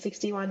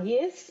 161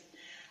 years,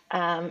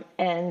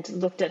 and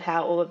looked at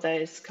how all of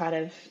those kind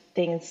of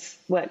things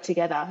work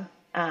together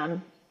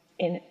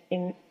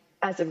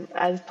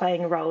as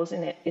playing roles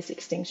in its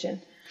extinction.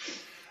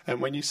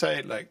 And when you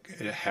say like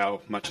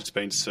how much it's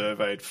been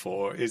surveyed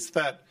for, is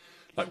that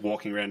like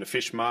walking around a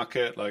fish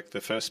market, like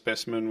the first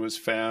specimen was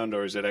found,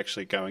 or is it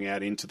actually going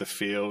out into the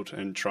field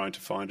and trying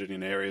to find it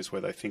in areas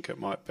where they think it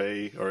might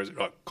be, or is it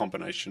like a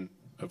combination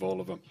of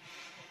all of them?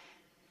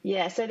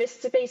 Yeah, so this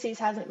species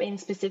hasn't been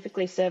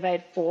specifically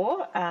surveyed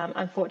for.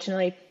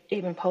 Unfortunately,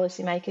 even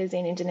policymakers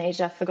in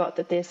Indonesia forgot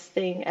that this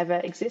thing ever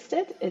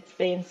existed. It's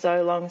been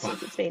so long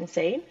since it's been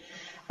seen.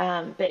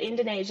 But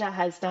Indonesia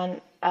has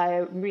done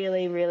a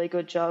really, really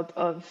good job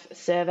of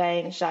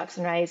surveying sharks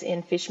and rays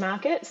in fish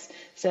markets.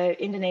 So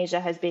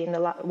Indonesia has been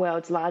the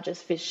world's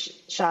largest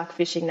shark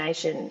fishing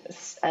nation,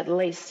 at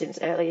least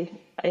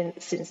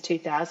since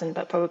 2000,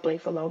 but probably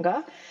for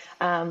longer.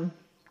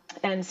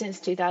 And since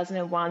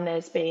 2001,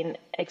 there's been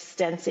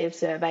extensive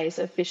surveys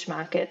of fish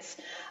markets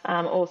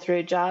all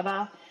through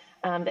Java,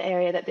 the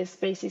area that this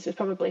species was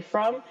probably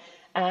from,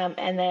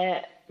 and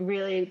they're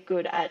really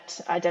good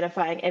at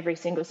identifying every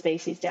single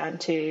species down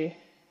to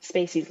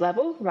species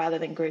level rather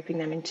than grouping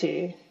them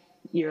into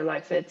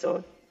Eurolophids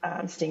or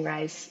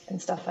stingrays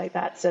and stuff like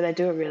that. So they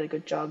do a really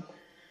good job.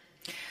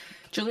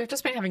 Julie, I've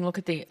just been having a look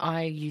at the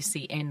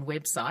IUCN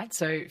website.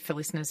 So for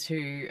listeners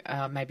who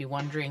may be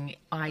wondering,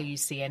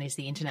 IUCN is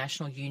the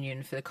International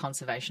Union for the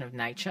Conservation of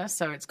Nature.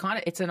 So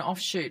it's an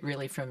offshoot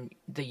really from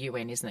the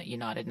UN, isn't it?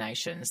 United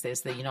Nations.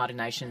 There's the United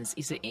Nations,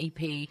 is it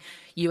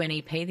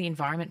UNEP, the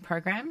Environment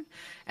Program,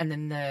 and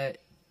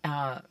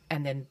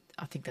then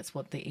I think that's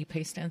what the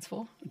EP stands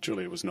for.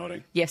 Julia was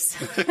nodding. Yes.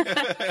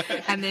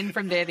 And then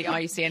from there, the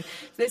IUCN.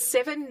 There's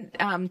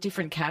 7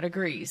 different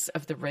categories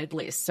of the red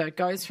list. So it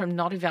goes from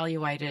not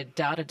evaluated,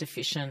 data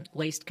deficient,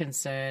 least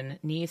concern,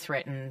 near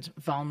threatened,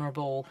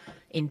 vulnerable,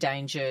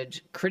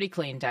 endangered,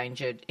 critically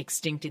endangered,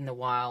 extinct in the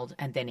wild,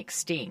 and then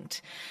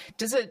extinct.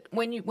 Does it,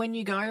 when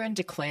you go and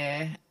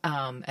declare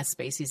a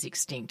species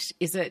extinct,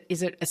 is it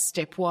a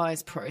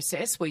stepwise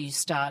process where you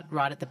start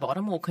right at the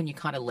bottom, or can you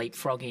kind of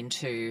leapfrog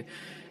into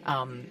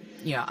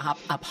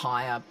up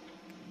higher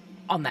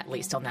on that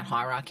list, on that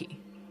hierarchy?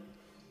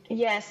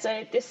 Yeah,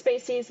 so this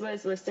species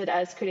was listed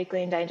as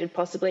critically endangered,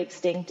 possibly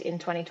extinct in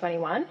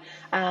 2021.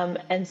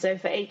 And so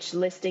for each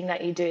listing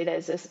that you do,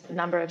 there's a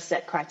number of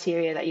set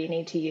criteria that you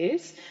need to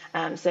use.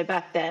 So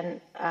back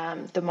then,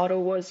 the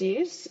model was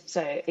used,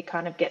 so it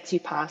kind of gets you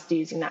past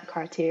using that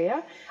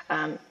criteria.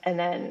 And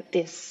then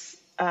this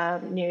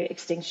new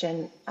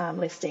extinction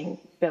listing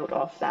built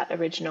off that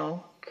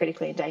original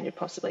critically endangered,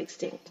 possibly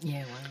extinct.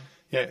 Yeah, wow.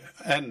 Yeah,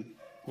 and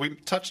we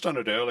touched on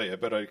it earlier,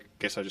 but I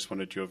guess I just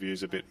wanted your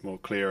views a bit more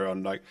clear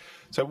on,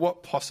 so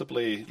what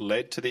possibly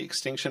led to the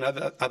extinction?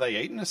 Are they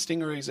eaten? Are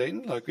stingrays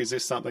eaten? Is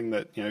this something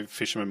that,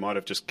 fishermen might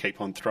have just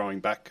keep on throwing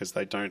back because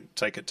they don't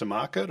take it to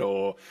market?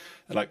 Or,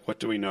 what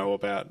do we know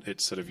about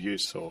its sort of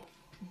use? Or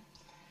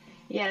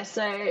Yeah,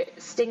 so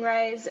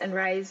stingrays and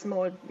rays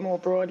more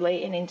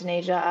broadly in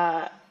Indonesia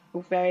are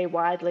very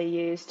widely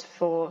used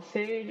for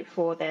food,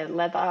 for their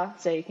leather,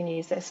 so you can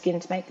use their skin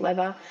to make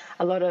leather.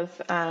 A lot of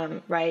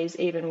rays,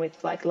 even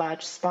with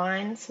large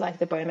spines, like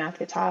the bowmouth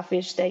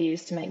guitarfish, they're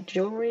used to make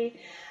jewellery.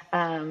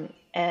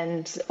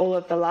 And all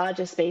of the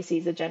larger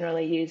species are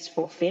generally used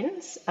for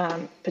fins,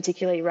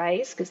 particularly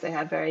rays, because they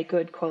have very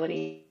good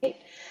quality meat.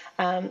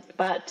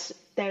 But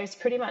there is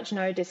pretty much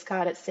no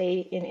discard at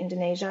sea in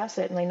Indonesia,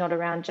 certainly not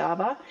around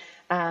Java.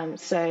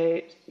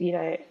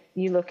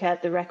 You look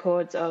at the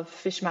records of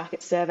fish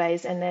market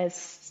surveys and there's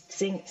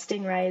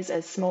stingrays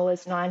as small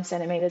as 9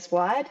 centimetres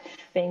wide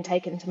being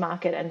taken to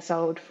market and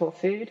sold for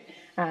food,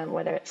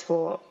 whether it's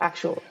for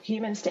actual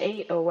humans to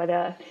eat or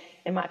whether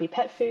it might be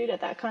pet food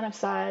at that kind of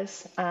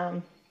size.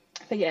 But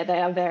yeah, they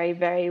are very,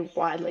 very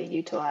widely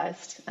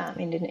utilised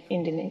in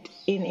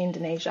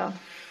Indonesia.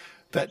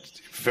 That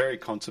very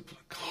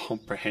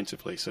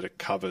comprehensively sort of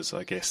covers,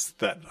 I guess,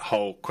 that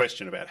whole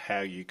question about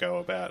how you go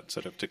about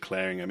sort of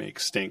declaring them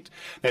extinct.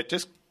 Now,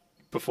 just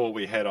before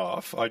we head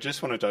off, I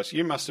just wanted to ask,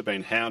 you must have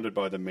been hounded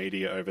by the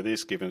media over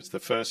this, given it's the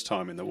first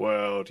time in the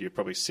world. You're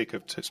probably sick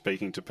of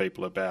speaking to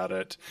people about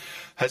it.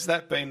 Has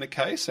that been the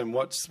case? And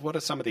what are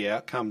some of the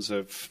outcomes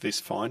of this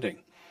finding?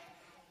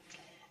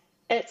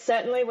 It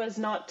certainly was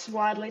not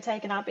widely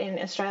taken up in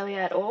Australia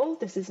at all.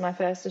 This is my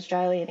first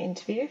Australian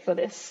interview for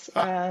this,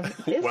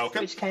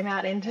 which came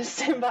out in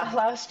December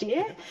last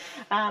year.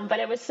 But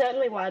it was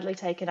certainly widely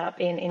taken up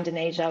in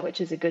Indonesia,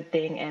 which is a good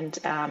thing. And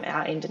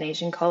our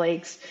Indonesian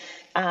colleagues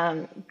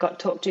got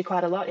talked to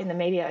quite a lot in the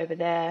media over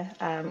there.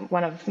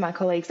 One of my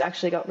colleagues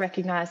actually got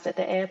recognised at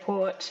the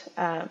airport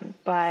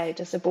by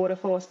just a Border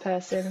Force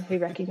person who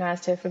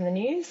recognised her from the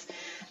news.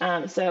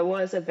 So it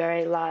was a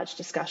very large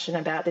discussion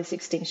about this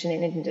extinction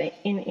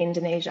in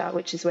Indonesia,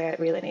 which is where it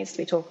really needs to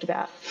be talked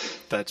about.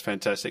 That's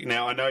fantastic.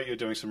 Now, I know you're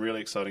doing some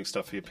really exciting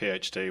stuff for your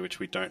PhD, which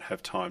we don't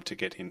have time to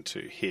get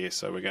into here,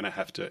 so we're going to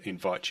have to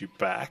invite you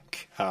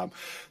back.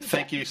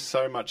 Thank you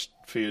so much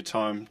for your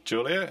time,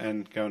 Julia,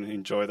 and go and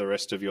enjoy the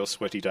rest of your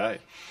sweaty day.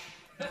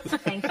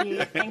 Thank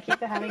you. Thank you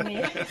for having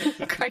me.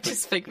 Great to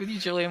speak with you,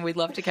 Julia, and we'd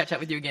love to catch up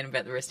with you again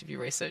about the rest of your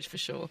research for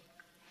sure.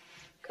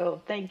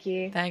 Cool. Thank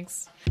you.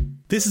 Thanks.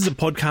 This is a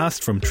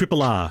podcast from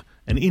Triple R,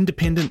 an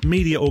independent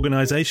media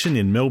organisation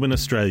in Melbourne,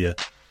 Australia.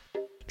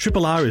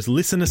 Triple R is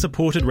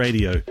listener-supported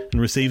radio and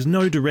receives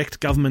no direct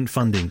government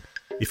funding.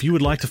 If you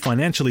would like to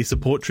financially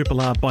support Triple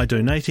R by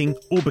donating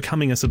or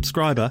becoming a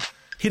subscriber,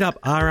 hit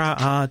up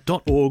rrr.org.au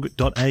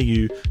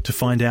to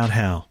find out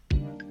how.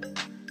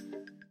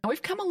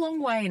 We've come a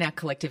long way in our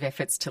collective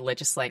efforts to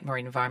legislate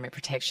marine environment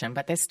protection,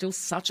 but there's still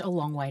such a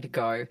long way to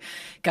go.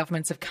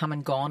 Governments have come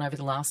and gone over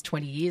the last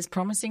 20 years,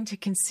 promising to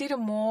consider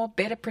more,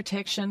 better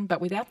protection,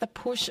 but without the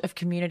push of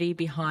community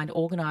behind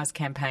organised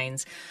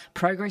campaigns,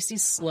 progress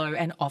is slow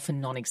and often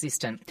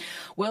non-existent.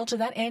 Well, to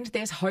that end,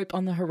 there's hope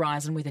on the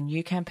horizon with a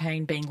new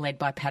campaign being led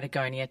by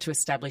Patagonia to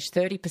establish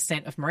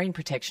 30% of marine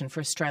protection for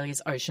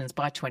Australia's oceans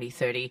by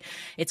 2030.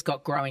 It's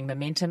got growing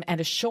momentum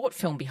and a short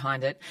film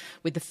behind it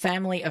with the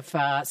family of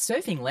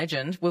surfing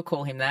legend, we'll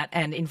call him that,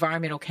 and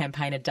environmental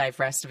campaigner Dave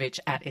Rastovich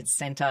at its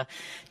centre.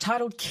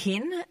 Titled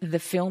Kin, the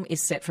film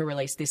is set for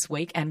release this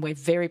week, and we're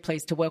very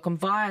pleased to welcome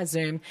via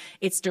Zoom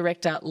its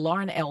director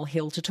Lauren L.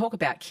 Hill to talk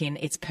about Kin,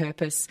 its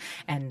purpose,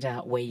 and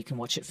where you can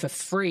watch it for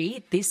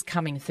free this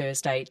coming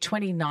Thursday,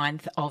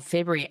 29th of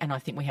February. And I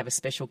think we have a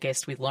special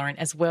guest with Lauren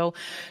as well.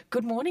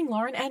 Good morning,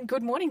 Lauren, and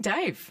good morning,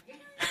 Dave.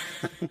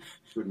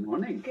 Good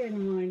morning. Good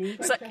morning.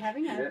 Thanks for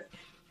having us. Yeah.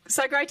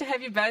 So great to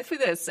have you both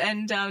with us.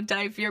 And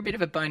Dave, you're a bit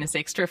of a bonus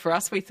extra for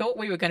us. We thought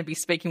we were going to be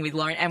speaking with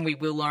Lauren, and we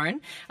will,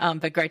 Lauren,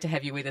 but great to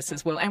have you with us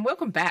as well. And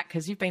welcome back,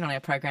 because you've been on our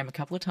program a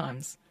couple of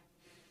times.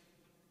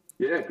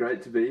 Yeah,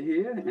 great to be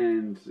here,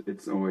 and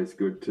it's always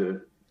good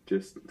to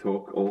just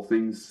talk all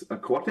things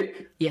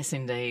aquatic. Yes,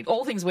 indeed.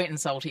 All things wet and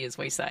salty, as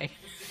we say.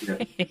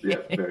 Yeah,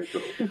 very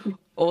cool.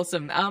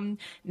 Awesome.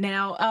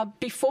 Now,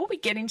 before we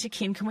get into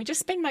Kin, can we just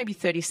spend maybe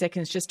 30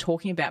 seconds just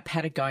talking about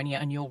Patagonia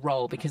and your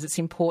role, because it's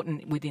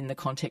important within the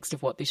context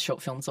of what this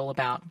short film's all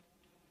about.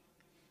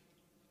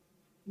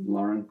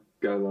 Lauren,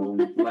 go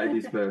Lauren.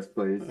 Ladies first,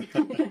 please.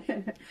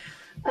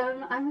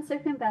 I'm a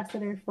surf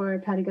ambassador for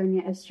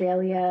Patagonia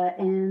Australia,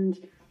 and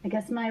I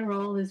guess my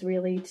role is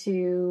really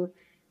to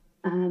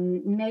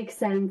make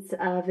sense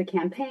of the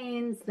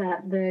campaigns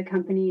that the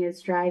company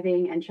is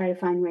driving and try to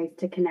find ways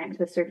to connect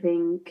the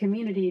surfing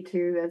community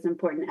to those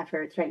important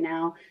efforts right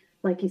now.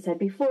 Like you said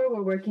before,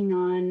 we're working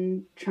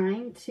on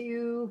trying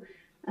to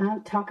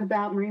talk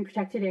about marine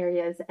protected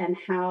areas and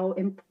how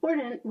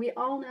important, we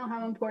all know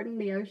how important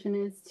the ocean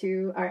is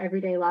to our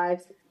everyday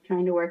lives,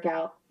 trying to work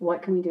out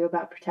what can we do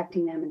about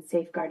protecting them and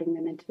safeguarding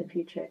them into the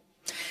future.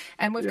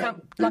 And we've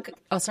come,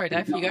 sorry,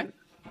 Dave, you go.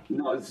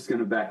 No, I was just going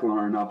to back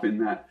Lauren up in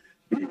that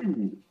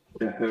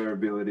her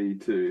ability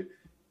to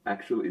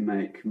actually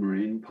make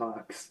marine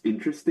parks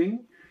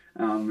interesting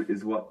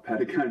is what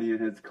Patagonia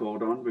has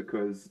called on,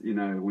 because, you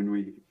know, when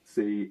we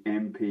see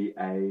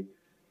MPA,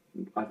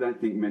 I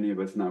don't think many of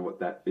us know what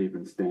that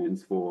even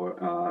stands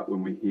for.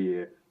 When we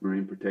hear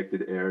marine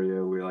protected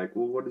area, we're like,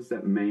 well, what does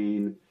that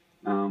mean?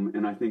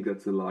 And I think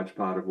that's a large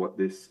part of what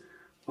this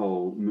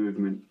whole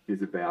movement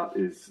is about,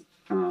 is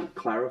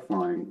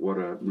clarifying what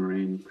a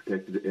marine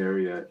protected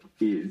area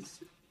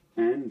is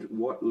and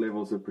what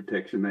levels of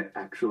protection they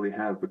actually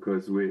have,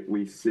 because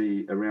we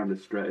see around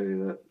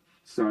Australia that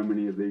so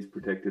many of these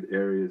protected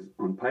areas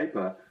on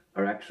paper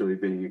are actually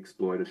being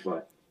exploited by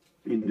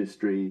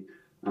industry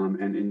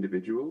and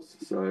individuals.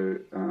 So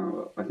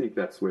I think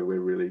that's where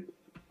we're really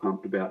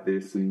pumped about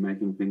this, and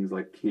making things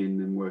like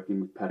Kin and working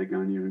with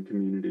Patagonia and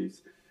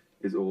communities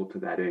is all to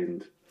that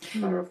end,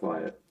 clarify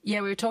it.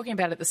 Yeah, we were talking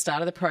about at the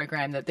start of the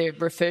program that they're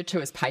referred to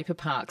as paper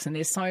parks, and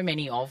there's so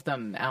many of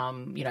them.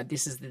 You know,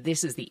 this is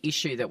the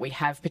issue that we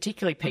have,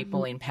 particularly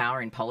people in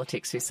power in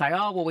politics who say,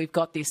 oh, well, we've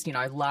got this, you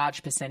know,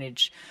 large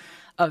percentage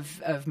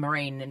of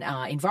marine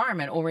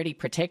environment already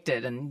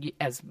protected. And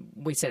as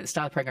we said at the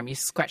start of the program, you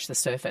scratch the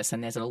surface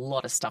and there's a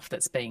lot of stuff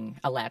that's being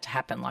allowed to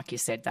happen. Like you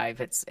said,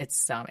 Dave, it's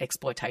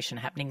exploitation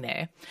happening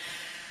there.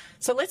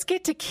 So let's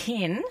get to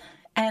Kin.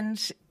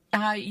 And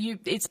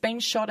it's been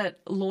shot at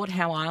Lord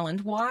Howe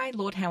Island. Why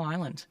Lord Howe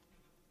Island?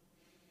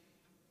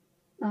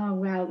 Oh,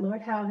 wow.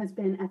 Lord Howe has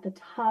been at the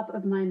top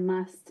of my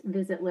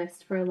must-visit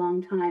list for a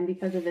long time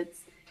because of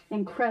its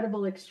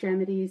incredible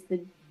extremities.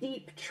 The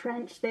deep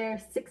trench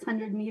there,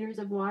 600 meters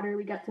of water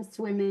we got to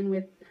swim in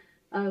with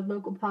a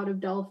local pod of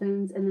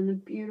dolphins, and then the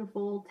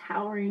beautiful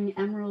towering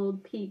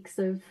emerald peaks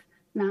of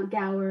Mount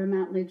Gower,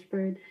 Mount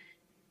Lidgebird.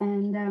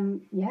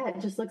 And,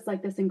 it just looks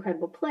like this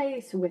incredible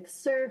place with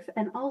surf,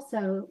 and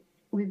also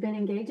we've been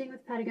engaging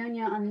with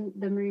Patagonia on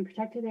the marine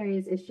protected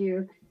areas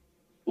issue,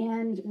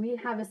 and we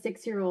have a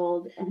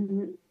 6-year-old,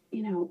 and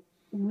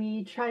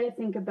we try to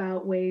think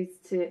about ways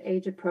to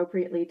age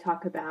appropriately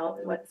talk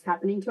about what's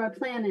happening to our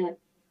planet,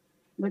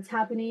 what's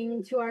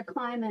happening to our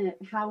climate,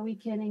 how we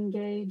can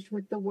engage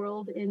with the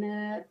world in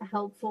a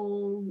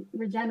helpful,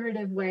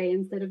 regenerative way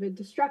instead of a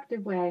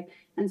destructive way.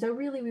 And so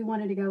really we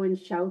wanted to go and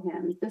show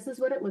him, this is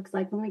what it looks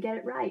like when we get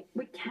it right.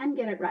 We can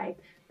get it right.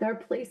 There are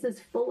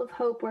places full of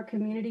hope where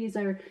communities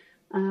are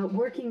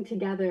working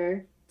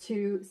together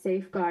to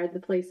safeguard the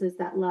places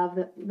that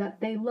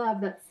they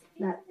love, that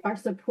are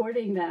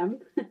supporting them.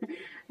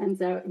 And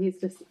so he's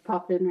just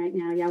popped in right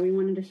now. Yeah, we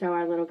wanted to show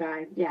our little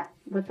guy,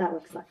 what that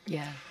looks like.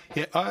 Yeah,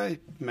 I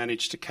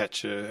managed to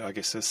catch a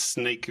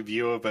sneak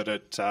view of it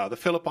at the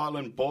Phillip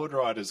Island Board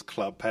Riders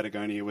Club.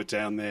 Patagonia were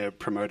down there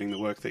promoting the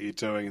work that you're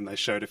doing, and they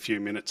showed a few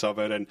minutes of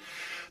it. And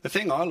the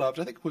thing I loved,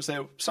 I think, was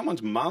there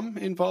someone's mum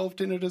involved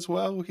in it as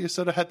well. You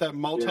sort of had that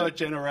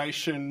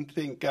multi-generation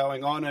thing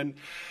going on, and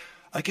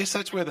I guess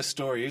that's where the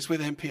story is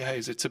with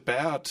MPAs. It's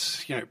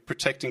about,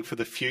 protecting for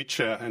the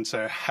future. And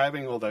so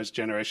having all those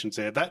generations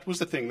there, that was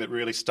the thing that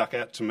really stuck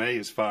out to me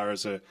as far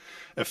as a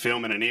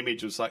film and an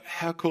image. It was like,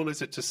 how cool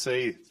is it to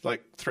see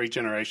 3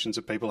 generations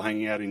of people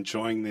hanging out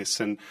enjoying this?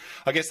 And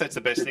I guess that's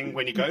the best thing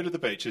when you go to the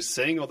beach, is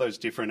seeing all those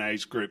different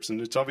age groups. And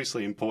it's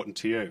obviously important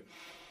to you.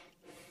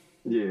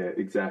 Yeah,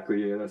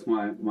 exactly. Yeah, that's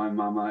my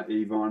mama,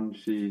 Yvonne.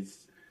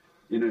 She's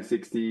in her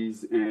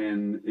 60s,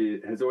 and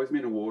it has always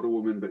been a water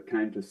woman, but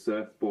came to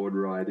surfboard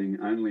riding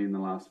only in the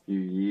last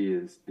few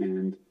years.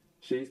 And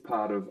she's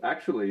part of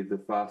actually the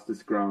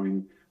fastest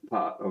growing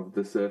part of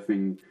the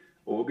surfing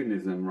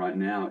organism right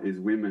now is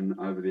women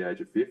over the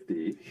age of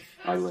 50.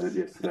 I learned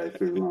yesterday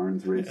through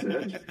Lauren's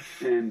research.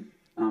 And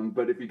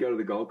but if you go to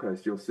the Gold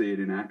Coast, you'll see it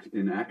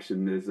in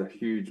action. There's a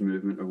huge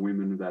movement of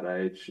women of that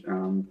age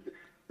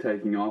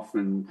taking off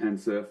and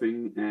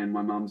surfing, and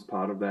my mum's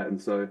part of that.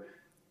 And so,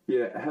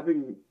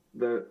 having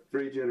the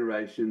 3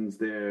 generations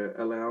there,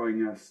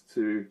 allowing us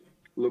to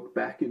look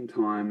back in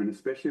time, and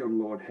especially on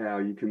Lord Howe,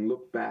 you can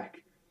look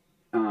back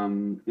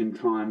in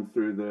time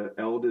through the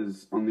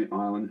elders on the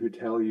island who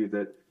tell you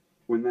that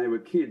when they were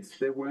kids,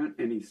 there weren't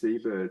any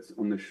seabirds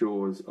on the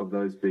shores of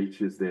those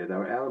beaches there. They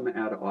were out on the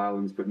outer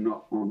islands, but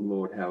not on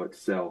Lord Howe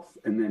itself.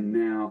 And then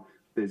now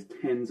there's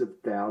tens of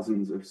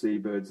thousands of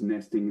seabirds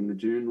nesting in the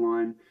dune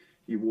line.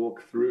 You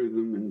walk through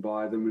them and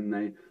by them, and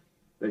they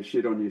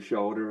shit on your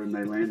shoulder and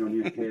they land on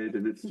your head,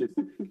 and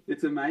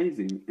it's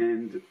amazing.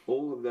 And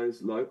all of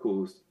those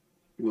locals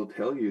will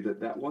tell you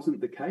that wasn't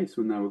the case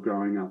when they were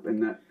growing up,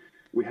 and that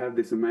we have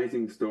this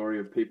amazing story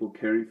of people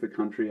caring for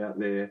country out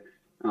there,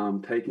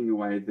 taking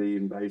away the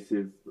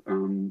invasive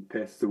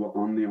pests that were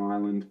on the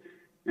island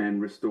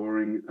and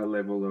restoring a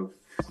level of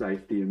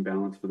safety and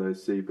balance for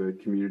those seabird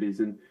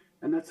communities. And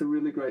that's a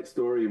really great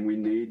story, and we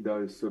need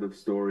those sort of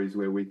stories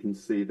where we can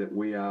see that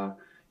we are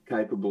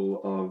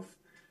capable of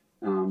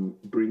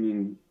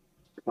bringing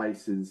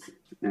places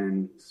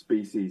and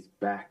species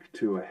back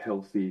to a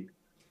healthy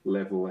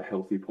level, a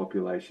healthy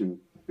population,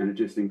 and it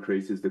just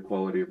increases the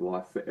quality of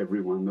life for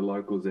everyone. The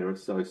locals there are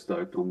so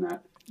stoked on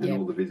that, and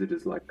all the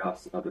visitors like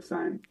us are the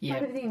same.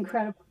 Part of the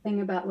incredible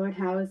thing about Lord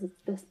Howe is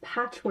this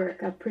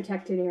patchwork of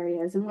protected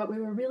areas, and what we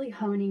were really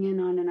honing in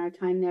on in our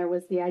time there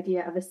was the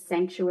idea of a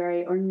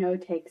sanctuary or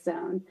no-take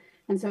zone.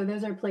 And so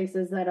those are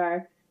places that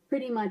are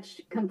pretty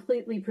much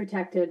completely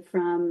protected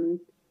from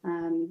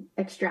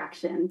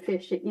extraction,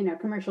 fishing,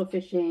 commercial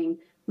fishing,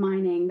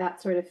 mining, that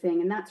sort of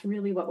thing. And that's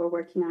really what we're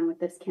working on with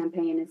this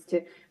campaign, is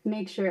to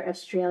make sure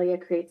Australia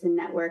creates a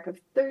network of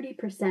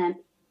 30%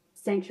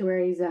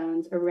 sanctuary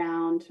zones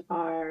around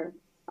our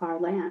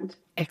land.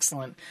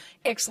 Excellent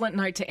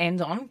note to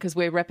end on, because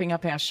we're wrapping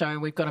up our show.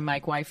 We've got to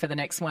make way for the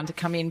next one to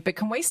come in. But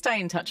can we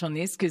stay in touch on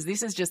this? Because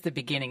this is just the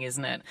beginning,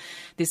 isn't it?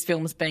 This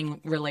film's being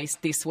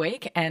released this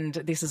week, and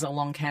this is a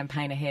long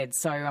campaign ahead.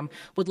 So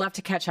would love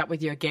to catch up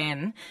with you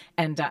again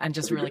and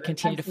just really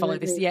continue to follow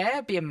this. Yeah,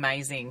 it'd be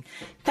amazing.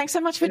 Thanks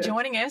so much for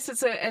joining us.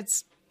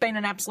 It's been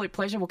an absolute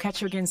pleasure. We'll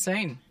catch you again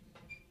soon.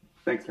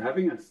 Thanks for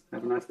having us.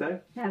 Have a nice day.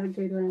 Have a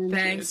good one.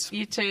 Thanks.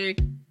 You too.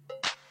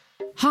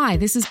 Hi,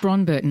 this is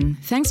Bron Burton.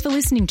 Thanks for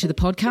listening to the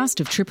podcast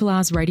of Triple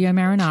R's Radio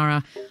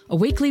Marinara, a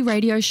weekly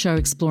radio show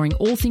exploring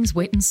all things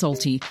wet and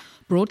salty,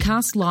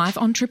 broadcast live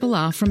on Triple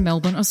R from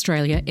Melbourne,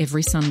 Australia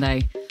every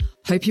Sunday.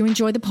 Hope you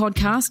enjoy the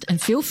podcast and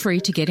feel free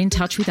to get in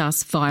touch with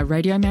us via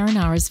Radio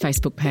Marinara's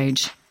Facebook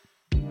page.